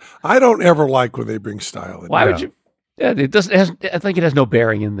 Yeah, I don't ever like when they bring style in. Why would you? Yeah, it doesn't. I think it has no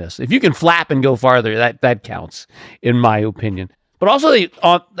bearing in this. If you can flap and go farther, that counts, in my opinion. But also,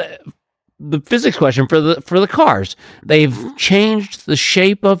 the physics question for the cars, they've changed the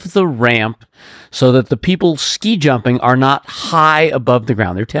shape of the ramp so that the people ski jumping are not high above the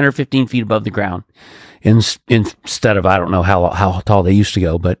ground. They're 10 or 15 feet above the ground instead of, I don't know how tall they used to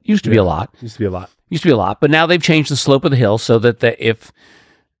go, but used to be a lot. Used to be a lot. But now they've changed the slope of the hill so that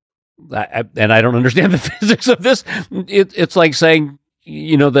and I don't understand the physics of this. It's like saying,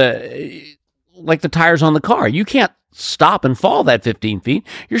 like the tires on the car. You can't stop and fall that 15 feet.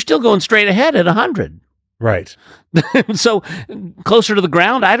 You're still going straight ahead at 100. Right. So closer to the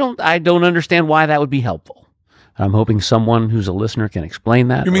ground, I don't understand why that would be helpful. I'm hoping someone who's a listener can explain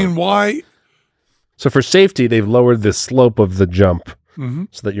that. You mean why? So for safety, they've lowered the slope of the jump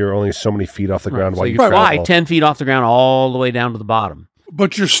so that you're only so many feet off the ground So while you you fly travel. 10 feet off the ground all the way down to the bottom.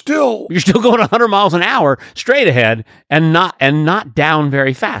 But you're still going 100 miles an hour straight ahead and not down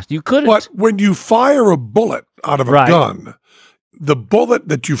very fast. You couldn't. But when you fire a bullet out of a Right. gun, the bullet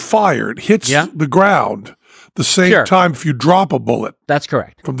that you fired hits Yeah. the ground the same Sure. time if you drop a bullet That's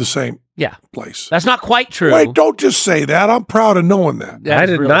correct. from the same Yeah. place. That's not quite true. Wait, don't just say that. I'm proud of knowing that. That I is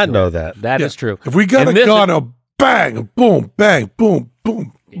did really not true. know that. That is true. If we got And a this- gun, a bang, boom, bang, boom,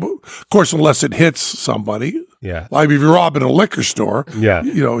 boom, boom. Of course, unless it hits somebody. Yeah. Like if you're robbing a liquor store, Yeah.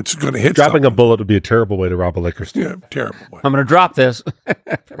 it's going to hit Dropping a somebody. bullet would be a terrible way to rob a liquor store. Yeah, terrible way. I'm going to drop this,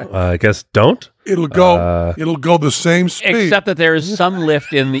 I guess don't. It'll go the same speed. except that there is some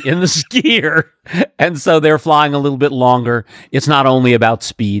lift in the skier, and so they're flying a little bit longer. It's not only about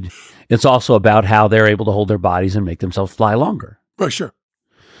speed; it's also about how they're able to hold their bodies and make themselves fly longer. Right, sure.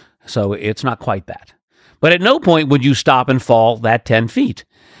 So it's not quite that. But at no point would you stop and fall that 10 feet.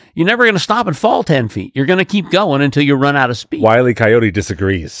 You're never going to stop and fall 10 feet. You're going to keep going until you run out of speed. Wile E. Coyote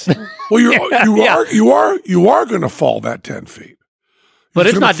disagrees. Well, you are going to fall that 10 feet. But You're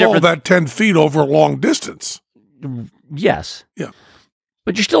it's gonna not fall different. that 10 feet over a long distance. Yes. Yeah.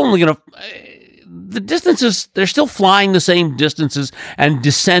 But you're still only going to... the distances, they're still flying the same distances and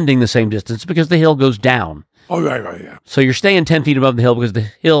descending the same distance because the hill goes down. Oh, right, yeah. So you're staying 10 feet above the hill because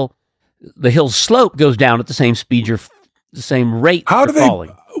the hill's slope goes down at the same speed, the same rate How do you're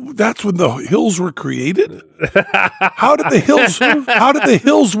falling. That's when the hills were created? How did the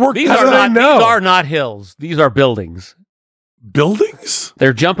hills work? These that are, out? not, these are not hills. These are buildings. Buildings?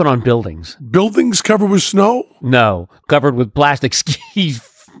 They're jumping on buildings. Buildings covered with snow? No, covered with plastic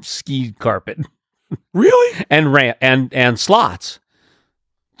ski carpet Really? and slots.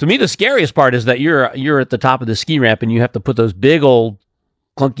 To me, the scariest part is that you're at the top of the ski ramp and you have to put those big old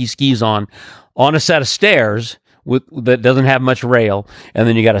clunky skis on a set of stairs that doesn't have much rail, and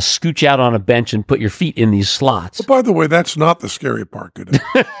then you got to scooch out on a bench and put your feet in these slots. But by the way, that's not the scary part.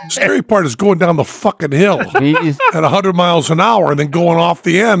 The scary part is going down the fucking hill at 100 miles an hour and then going off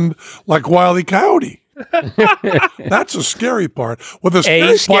the end like Wile E. Coyote. That's a scary part. Well, the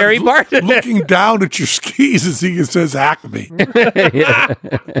scary part is looking down at your skis and seeing it says Acme.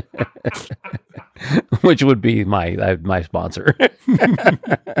 Which would be my sponsor.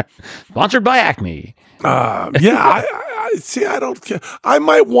 Sponsored by Acme. I see. I don't care. I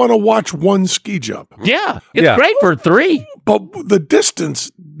might want to watch one ski jump, Yeah, it's great for 3. but the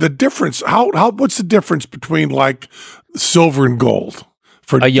difference. What's the difference between like silver and gold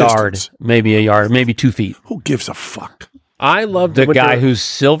for A yard, distance? maybe 2 feet. Who gives a fuck? I loved The guy who's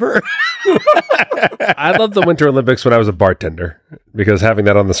silver. I loved the Winter Olympics when I was a bartender because having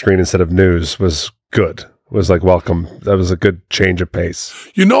that on the screen instead of news was good. It was like welcome. That was a good change of pace.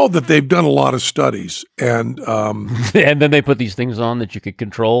 You know that they've done a lot of studies, and And then they put these things on that you could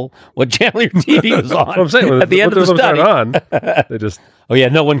control what channel your TV was on. Well, I'm saying at the end of the study. on, they just Oh yeah,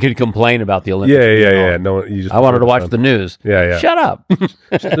 no one could complain about the Olympics. yeah. No, you just I wanted to watch the news. Yeah. Shut up.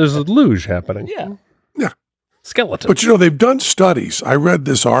 There's a luge happening. Yeah. Skeleton. but they've done studies. I read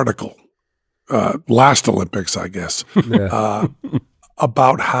this article last Olympics, I guess,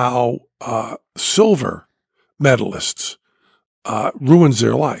 about how silver medalists ruins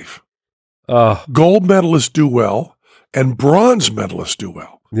their life. Gold medalists do well, and bronze medalists do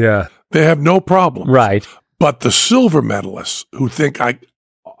well. Yeah. They have no problem. Right. But the silver medalists who think I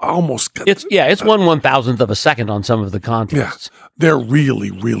almost got, It's 1/1000th of a second on some of the contests. they're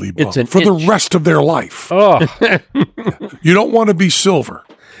really, really bummed It's an for the inch. rest of their life. Oh, You don't want to be silver.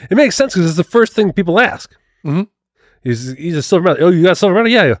 it makes sense because it's the first thing people ask. Mhm. He's a silver medal. Oh, you got silver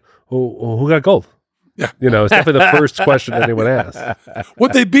medal? Yeah. Oh, who got gold? Yeah. It's definitely the first question anyone asks.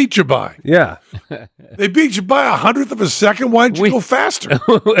 What they beat you by? Yeah. They beat you by 100th of a second. Why didn't you go faster?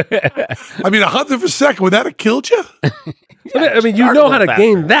 I mean, 100th of a second, would that have killed you? I mean, you start know a how to little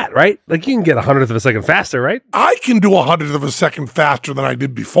gain that, right? Like you can get 100th of a second faster, right? I can do 100th of a second faster than I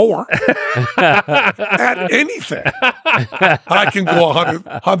did before. At anything. I can go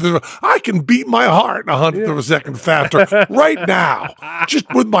 100 I can beat my heart 100th of a second faster right now, just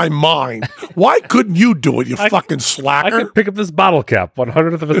with my mind. Why couldn't you do it, you fucking I slacker? can pick up this bottle cap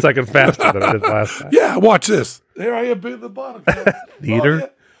 100th of a second faster than I did last time. Yeah, watch this. There I am in the bottom. Theater Oh, yeah.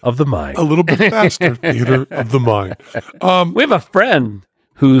 of the mind. A little bit faster. Theater of the mind. We have a friend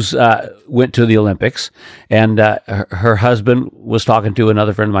who's went to the Olympics, and her husband was talking to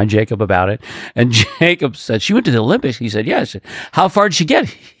another friend of mine, Jacob, about it. And Jacob said, she went to the Olympics. He said, yes. How far did she get?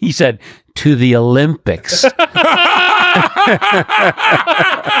 He said, to the Olympics.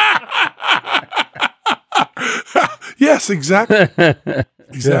 Yes, exactly.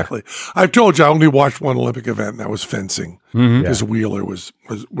 Exactly. I've told you I only watched one Olympic event, and that was fencing, because Wheeler was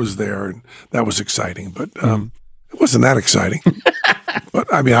there, and that was exciting. But it wasn't that exciting.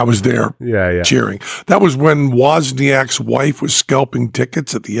 But I mean, I was there cheering. That was when Wozniak's wife was scalping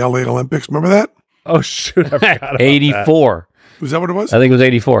tickets at the LA Olympics. Remember that? Oh, shoot. I forgot about 84. Was that what it was? I think it was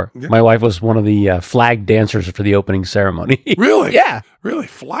 84. My wife was one of the flag dancers for the opening ceremony. Really? Yeah. Really?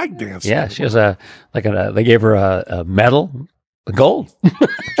 Flag dance? Yeah. She has they gave her a medal, a gold.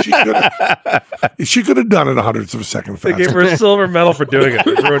 She could have done it 100th of a second They faster. gave her a silver medal for doing it.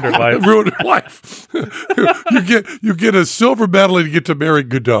 It ruined her life. Ruined her life. you get a silver medal and you get to marry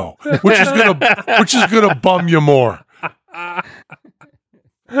Godot, which is gonna bum you more.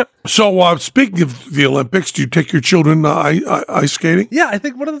 So, speaking of the Olympics, do you take your children ice skating? Yeah, I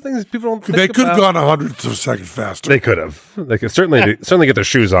think one of the things people don't think They could have about- gone 100th of a second faster. They could have. They could certainly get their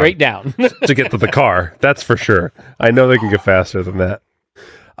shoes on Straight down. to get to the car. That's for sure. I know they can get faster than that.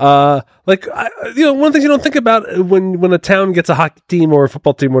 One of the things you don't think about when a town gets a hockey team or a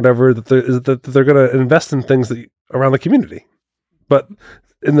football team, or whatever, is that they're going to invest in things around the community. But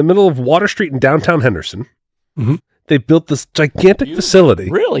in the middle of Water Street in downtown Henderson, they built this gigantic facility.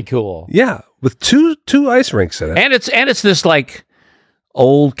 Really cool. Yeah, with two ice rinks in it. And it's this like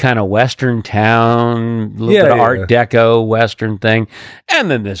old kind of Western town, little bit of Art Deco Western thing,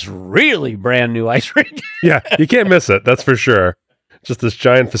 and then this really brand new ice rink. Yeah, you can't miss it. That's for sure. Just this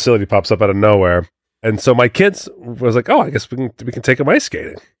giant facility pops up out of nowhere, and so my kids was like, "Oh, I guess we can take them ice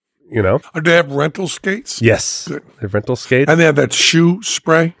skating." You know? Do they have rental skates? Yes. Good. They have rental skates. And they have that shoe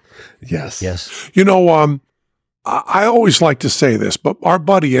spray? Yes. Yes. You know, I always like to say this, but our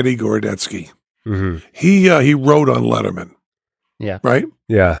buddy Eddie Gorodetsky, he wrote on Letterman. Yeah. Right?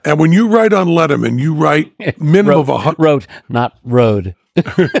 Yeah. And when you write on Letterman, you write minimum of 100. Wrote, not road.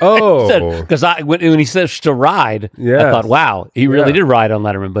 Oh. Because when he says to ride, Yes. I thought, wow, he really Yeah. did ride on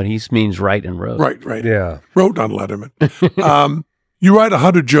Letterman, but he means write and road. Right. Yeah. Wrote on Letterman. You write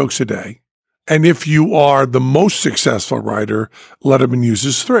 100 jokes a day. And if you are the most successful writer, Letterman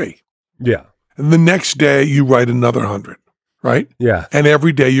uses 3. Yeah. And the next day, you write another 100, right? Yeah. And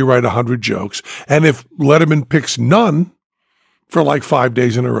every day, you write 100 jokes. And if Letterman picks none for like 5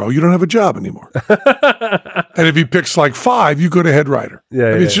 days in a row, you don't have a job anymore. And if he picks like 5, you go to head writer. Yeah, I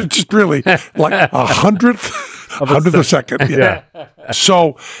mean, yeah, it's just really like 100th of a second. Yeah.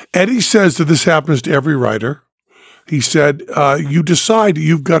 So Eddie says that this happens to every writer. He said, you decide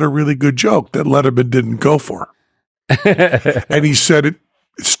you've got a really good joke that Letterman didn't go for. And he said it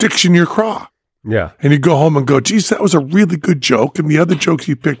sticks in your craw. Yeah. And you go home and go, geez, that was a really good joke. And the other jokes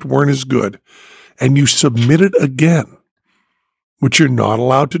you picked weren't as good. And you submit it again, which you're not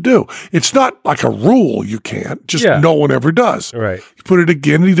allowed to do. It's not like a rule you can't, just no one ever does. Right. You put it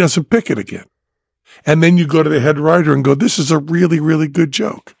again and he doesn't pick it again. And then you go to the head writer and go, this is a really, really good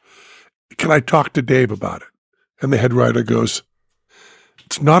joke. Can I talk to Dave about it? And the head writer goes,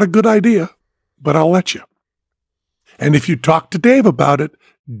 it's not a good idea, but I'll let you. And if you talk to Dave about it,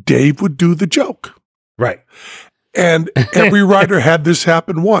 Dave would do the joke. Right. And every writer had this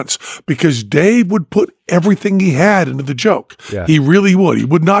happen once because Dave would put everything he had into the joke. Yeah. He really would. He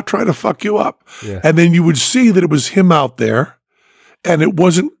would not try to fuck you up. Yeah. And then you would see that it was him out there and it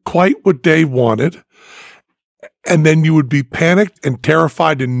wasn't quite what Dave wanted. And then you would be panicked and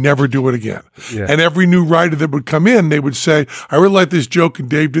terrified and never do it again. Yeah. And every new writer that would come in, they would say, I really like this joke. And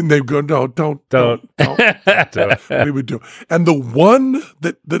Dave didn't. They'd go, no, don't. He would do. And the one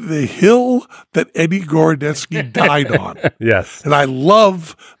the hill that Eddie Gorodetsky died on. Yes. And I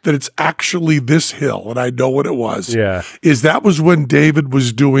love that it's actually this hill. And I know what it was. Yeah. Is that was when David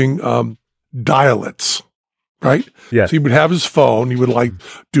was doing dial-its, right? Yes. So he would have his phone. He would like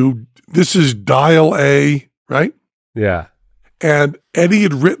do, this is dial A, right? Yeah. And Eddie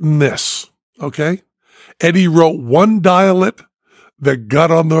had written this, okay? Eddie wrote one dial-it that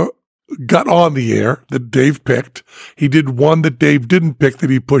got on the got on the air that Dave picked. He did one that Dave didn't pick that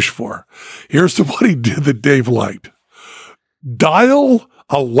he pushed for. Here's the one he did that Dave liked. Dial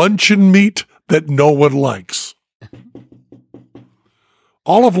a luncheon meat that no one likes.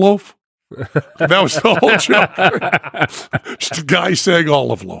 Olive loaf. That was the whole joke. Just a guy saying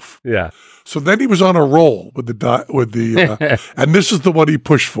olive loaf. Yeah. So then he was on a roll with and this is the one he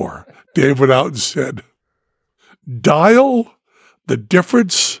pushed for. Dave went out and said, dial the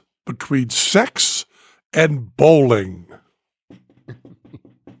difference between sex and bowling.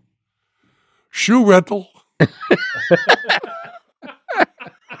 Shoe rental.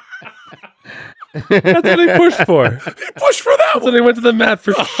 That's what he pushed for. He pushed for that That's one. when he went to the mat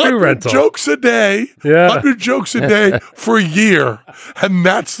for shoe 100 rental. jokes a day. Yeah. 100 jokes a day for a year. And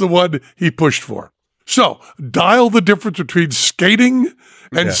that's the one he pushed for. So dial the difference between skating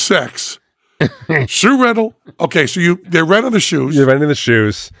and sex. Shoe rental. Okay, so they're renting the shoes. You're renting the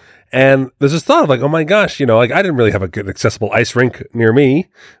shoes. And there's this thought of like, oh my gosh, like I didn't really have a good accessible ice rink near me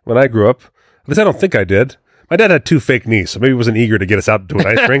when I grew up. At least I don't think I did. My dad had 2 fake knees, so maybe he wasn't eager to get us out to an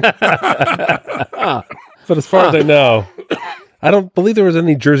ice rink. But as far as I know, I don't believe there was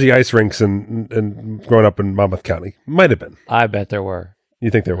any Jersey ice rinks in growing up in Monmouth County. Might have been. I bet there were. You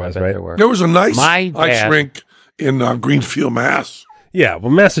think there was, right? There were. There was a nice My ice dad- rink in Greenfield, Mass. Yeah,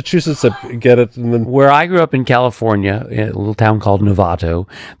 well, Massachusetts, get it. And then, Where I grew up in California, in a little town called Novato,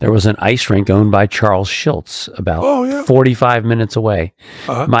 there was an ice rink owned by Charles Schultz about 45 minutes away.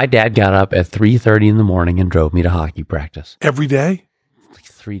 My dad got up at 3:30 in the morning and drove me to hockey practice. Every day? Like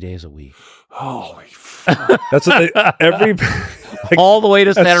 3 days a week. Holy that's what they, All the way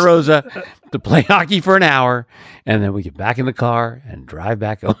to Santa Rosa to play hockey for an hour, and then we get back in the car and drive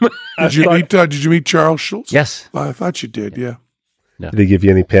back home. Did you meet Charles Schultz? Yes. I thought you did, yeah. did he give you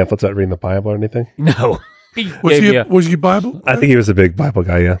any pamphlets about reading the Bible or anything? No. Was he Bible? I think he was a big Bible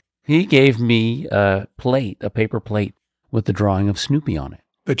guy, yeah. He gave me a paper plate with the drawing of Snoopy on it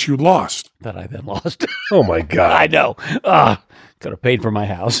That you lost. that I then lost. Oh my God. I know. Could have paid for my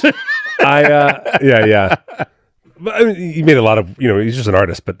house. Yeah. But I mean, he made a lot of, he's just an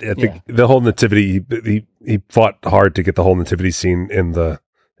artist, but I think the whole nativity, he fought hard to get the whole nativity scene in the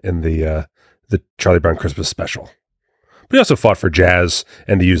Charlie Brown Christmas special. But he also fought for jazz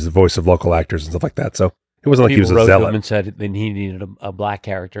and to use the voice of local actors and stuff like that. So it wasn't like he was a wrote to him zealot. and said then he needed a black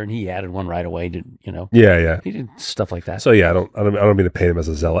character, and he added one right away. Yeah. He did stuff like that. So yeah, I don't mean to paint him as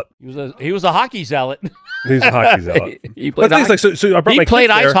a zealot. He was a hockey zealot. He's a hockey zealot. He But played, things hockey. like so I brought He my played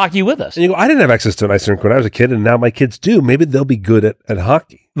kids ice there, hockey with us. and you go, I didn't have access to an ice rink when I was a kid, and now my kids do. Maybe they'll be good at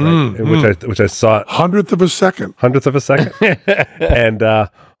hockey, right? Which I saw 100th of a second. 100th of a second. And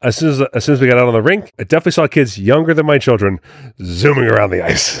as soon as we got out on the rink, I definitely saw kids younger than my children zooming around the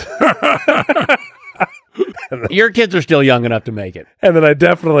ice. Your kids are still young enough to make it. And then I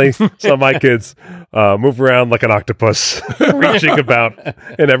definitely saw my kids move around like an octopus, reaching about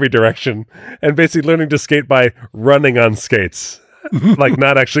in every direction, and basically learning to skate by running on skates. Like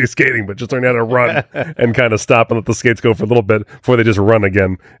not actually skating, but just learning how to run and kind of stop and let the skates go for a little bit before they just run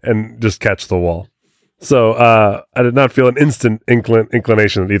again and just catch the wall. So I did not feel an instant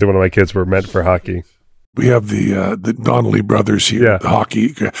inclination that either one of my kids were meant for hockey. We have the Donnelly brothers here, Yeah. the hockey.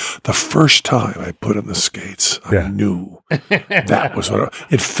 The first time I put on the skates, I knew that was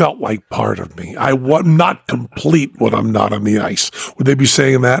it felt like part of me. I'm not complete when I'm not on the ice. Would they be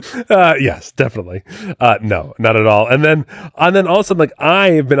saying that? Yes, definitely. No, not at all. And then all of a sudden, like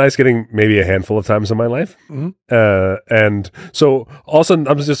I've been ice skating maybe a handful of times in my life. And so all of a sudden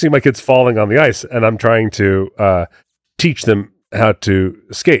I'm just seeing my kids falling on the ice, and I'm trying to teach them how to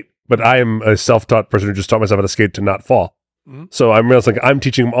skate. But I am a self-taught person who just taught myself how to skate to not fall. So I'm realizing I'm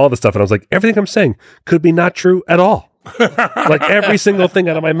teaching them all this stuff, and I was like, everything I'm saying could be not true at all. Like every single thing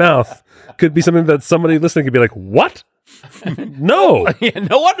out of my mouth could be something that somebody listening could be like, what? No.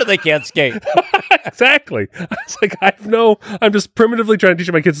 No wonder they can't skate. Exactly. I was like, I'm just primitively trying to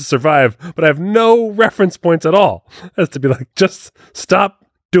teach my kids to survive, but I have no reference points at all as to be like, just stop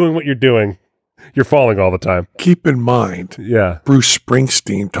doing what you're doing. You're falling all the time. Keep in mind, Yeah. Bruce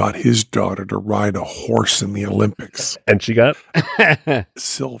Springsteen taught his daughter to ride a horse in the Olympics. And she got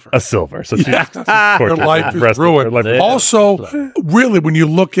Silver. a silver. So she's Her life is ruined. Also, really, when you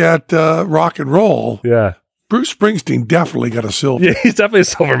look at rock and roll, yeah. Bruce Springsteen definitely got a silver. Yeah, he's definitely a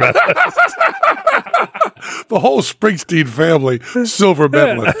silver medalist. The whole Springsteen family, silver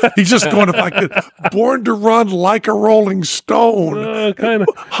medalist. He's just going, if I could, born to run like a rolling stone. Kind of.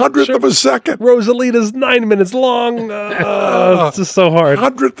 Hundredth of a second. Rosalita's 9 minutes long. It's just so hard.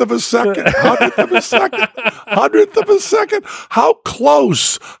 Hundredth of a second. Hundredth of a second. Hundredth of a second. How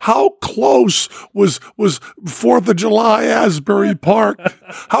close was 4th of July, Asbury Park?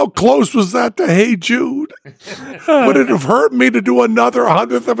 How close was that to Hey Jude? Would it have hurt me to do another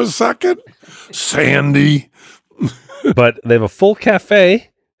 100th of a second? Sandy. But they have a full cafe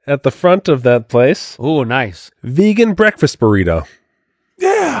at the front of that place. Oh, nice. Vegan breakfast burrito.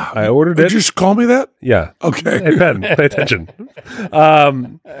 Yeah. I ordered Did it. you just call me that? Yeah. Okay. Hey, Ben, pay attention.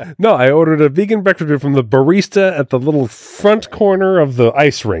 No, I ordered a vegan breakfast burrito from the barista at the little front corner of the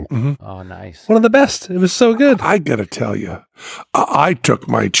ice rink. Oh, nice. One of the best. It was so good. I got to tell you, I took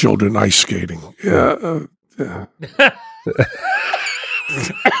my children ice skating. Yeah.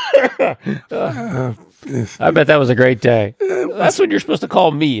 I bet that was a great day. That's when you're supposed to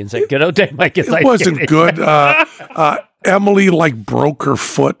call me and say, "Good old day, Mike." It wasn't good. Emily broke her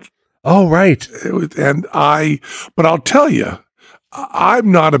foot. Oh, right. But I'll tell you,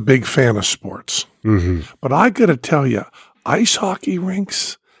 I'm not a big fan of sports. But I got to tell you, ice hockey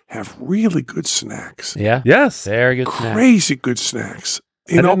rinks have really good snacks. Yeah. Yes. Very good snack. Crazy good snacks.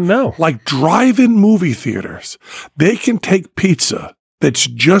 I didn't know. Like drive-in movie theaters, they can take pizza that's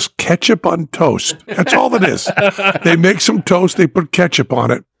just ketchup on toast. That's all it is. They make some toast, they put ketchup on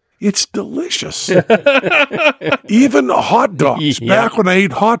it. It's delicious. Even hot dogs. Yeah. Back when I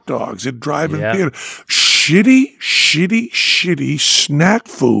ate hot dogs at drive-in Yeah. theater. Shitty snack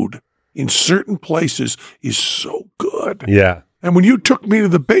food in certain places is so good. Yeah. And when you took me to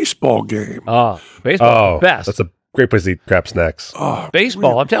the baseball game, Oh, baseball, Oh, best. that's a great place to eat crap snacks.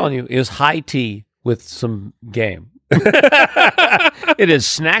 Baseball, I'm telling you, is high tea with some game. It is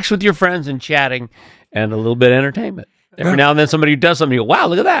snacks with your friends and chatting and a little bit of entertainment. Every now and then somebody does something, you go, wow,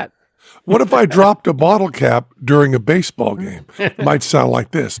 look at that. what if I dropped a bottle cap during a baseball game? It might sound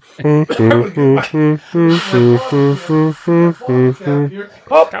like this. I got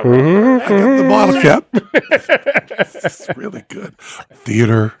the bottle cap. It's really good.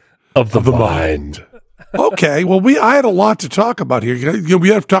 Theater Of the mind. Okay, well, I had a lot to talk about here. We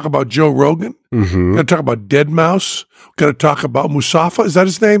have to talk about Joe Rogan. Got to talk about Dead Mouse. Got to talk about Mustafa. Is that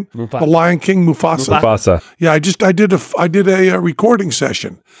his name? Mufasa. The Lion King, Mufasa. Mufasa. Yeah, I did a recording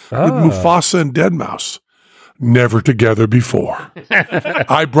session with Mufasa and Dead Mouse. Never together before.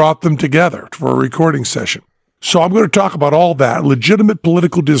 I brought them together for a recording session. So I'm going to talk about all that legitimate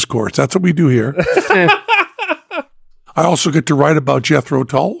political discourse. That's what we do here. I also get to write about Jethro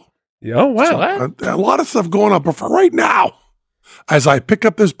Tull. Oh, wow. What? A lot of stuff going on, but for right now, as I pick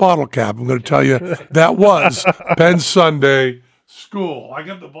up this bottle cap, I'm going to tell you that was Penn Sunday School. I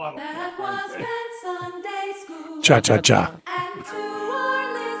got the bottle. That was Penn Sunday School. Cha cha cha. And to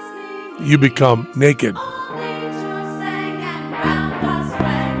our listening You become naked. all nature sang and round us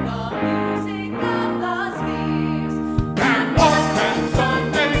rang the music of the spheres. That was Penn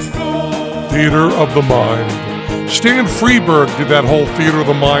Sunday School. Theater of the Mind. Stan Freberg did that whole Theater of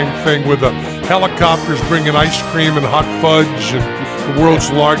the Mind thing with the helicopters bringing ice cream and hot fudge and the world's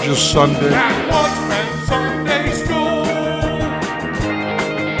largest sundae. That was Penn Sunday School.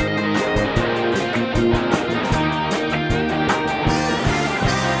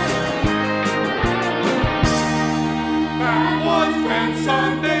 That was Penn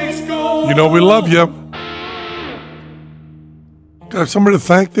Sunday School. You know we love you. Got somebody to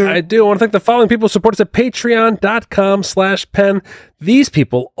thank there? I do. I want to thank the following people who support us at patreon.com/pen. These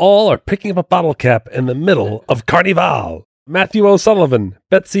people all are picking up a bottle cap in the middle of Carnival. Matthew O'Sullivan,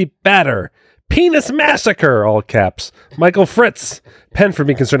 Betsy Batter, Penis Massacre, all caps, Michael Fritz, Penn for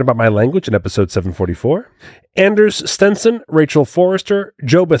being concerned about my language in episode 744, Anders Stenson, Rachel Forrester,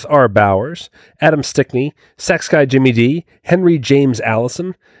 Jobeth R. Bowers, Adam Stickney, Sex Guy Jimmy D, Henry James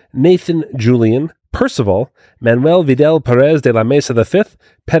Allison, Nathan Julian, Percival, Manuel Vidal Perez de la Mesa V,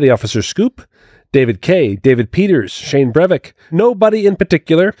 Petty Officer Scoop, David K., David Peters, Shane Brevick, Nobody in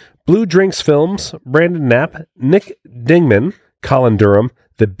Particular, Blue Drinks Films, Brandon Knapp, Nick Dingman, Colin Durham,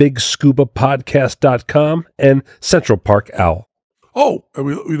 The Big Scuba Podcast.com, and Central Park Owl. Oh,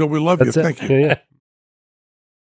 we love you. That's it. Thank you. Yeah.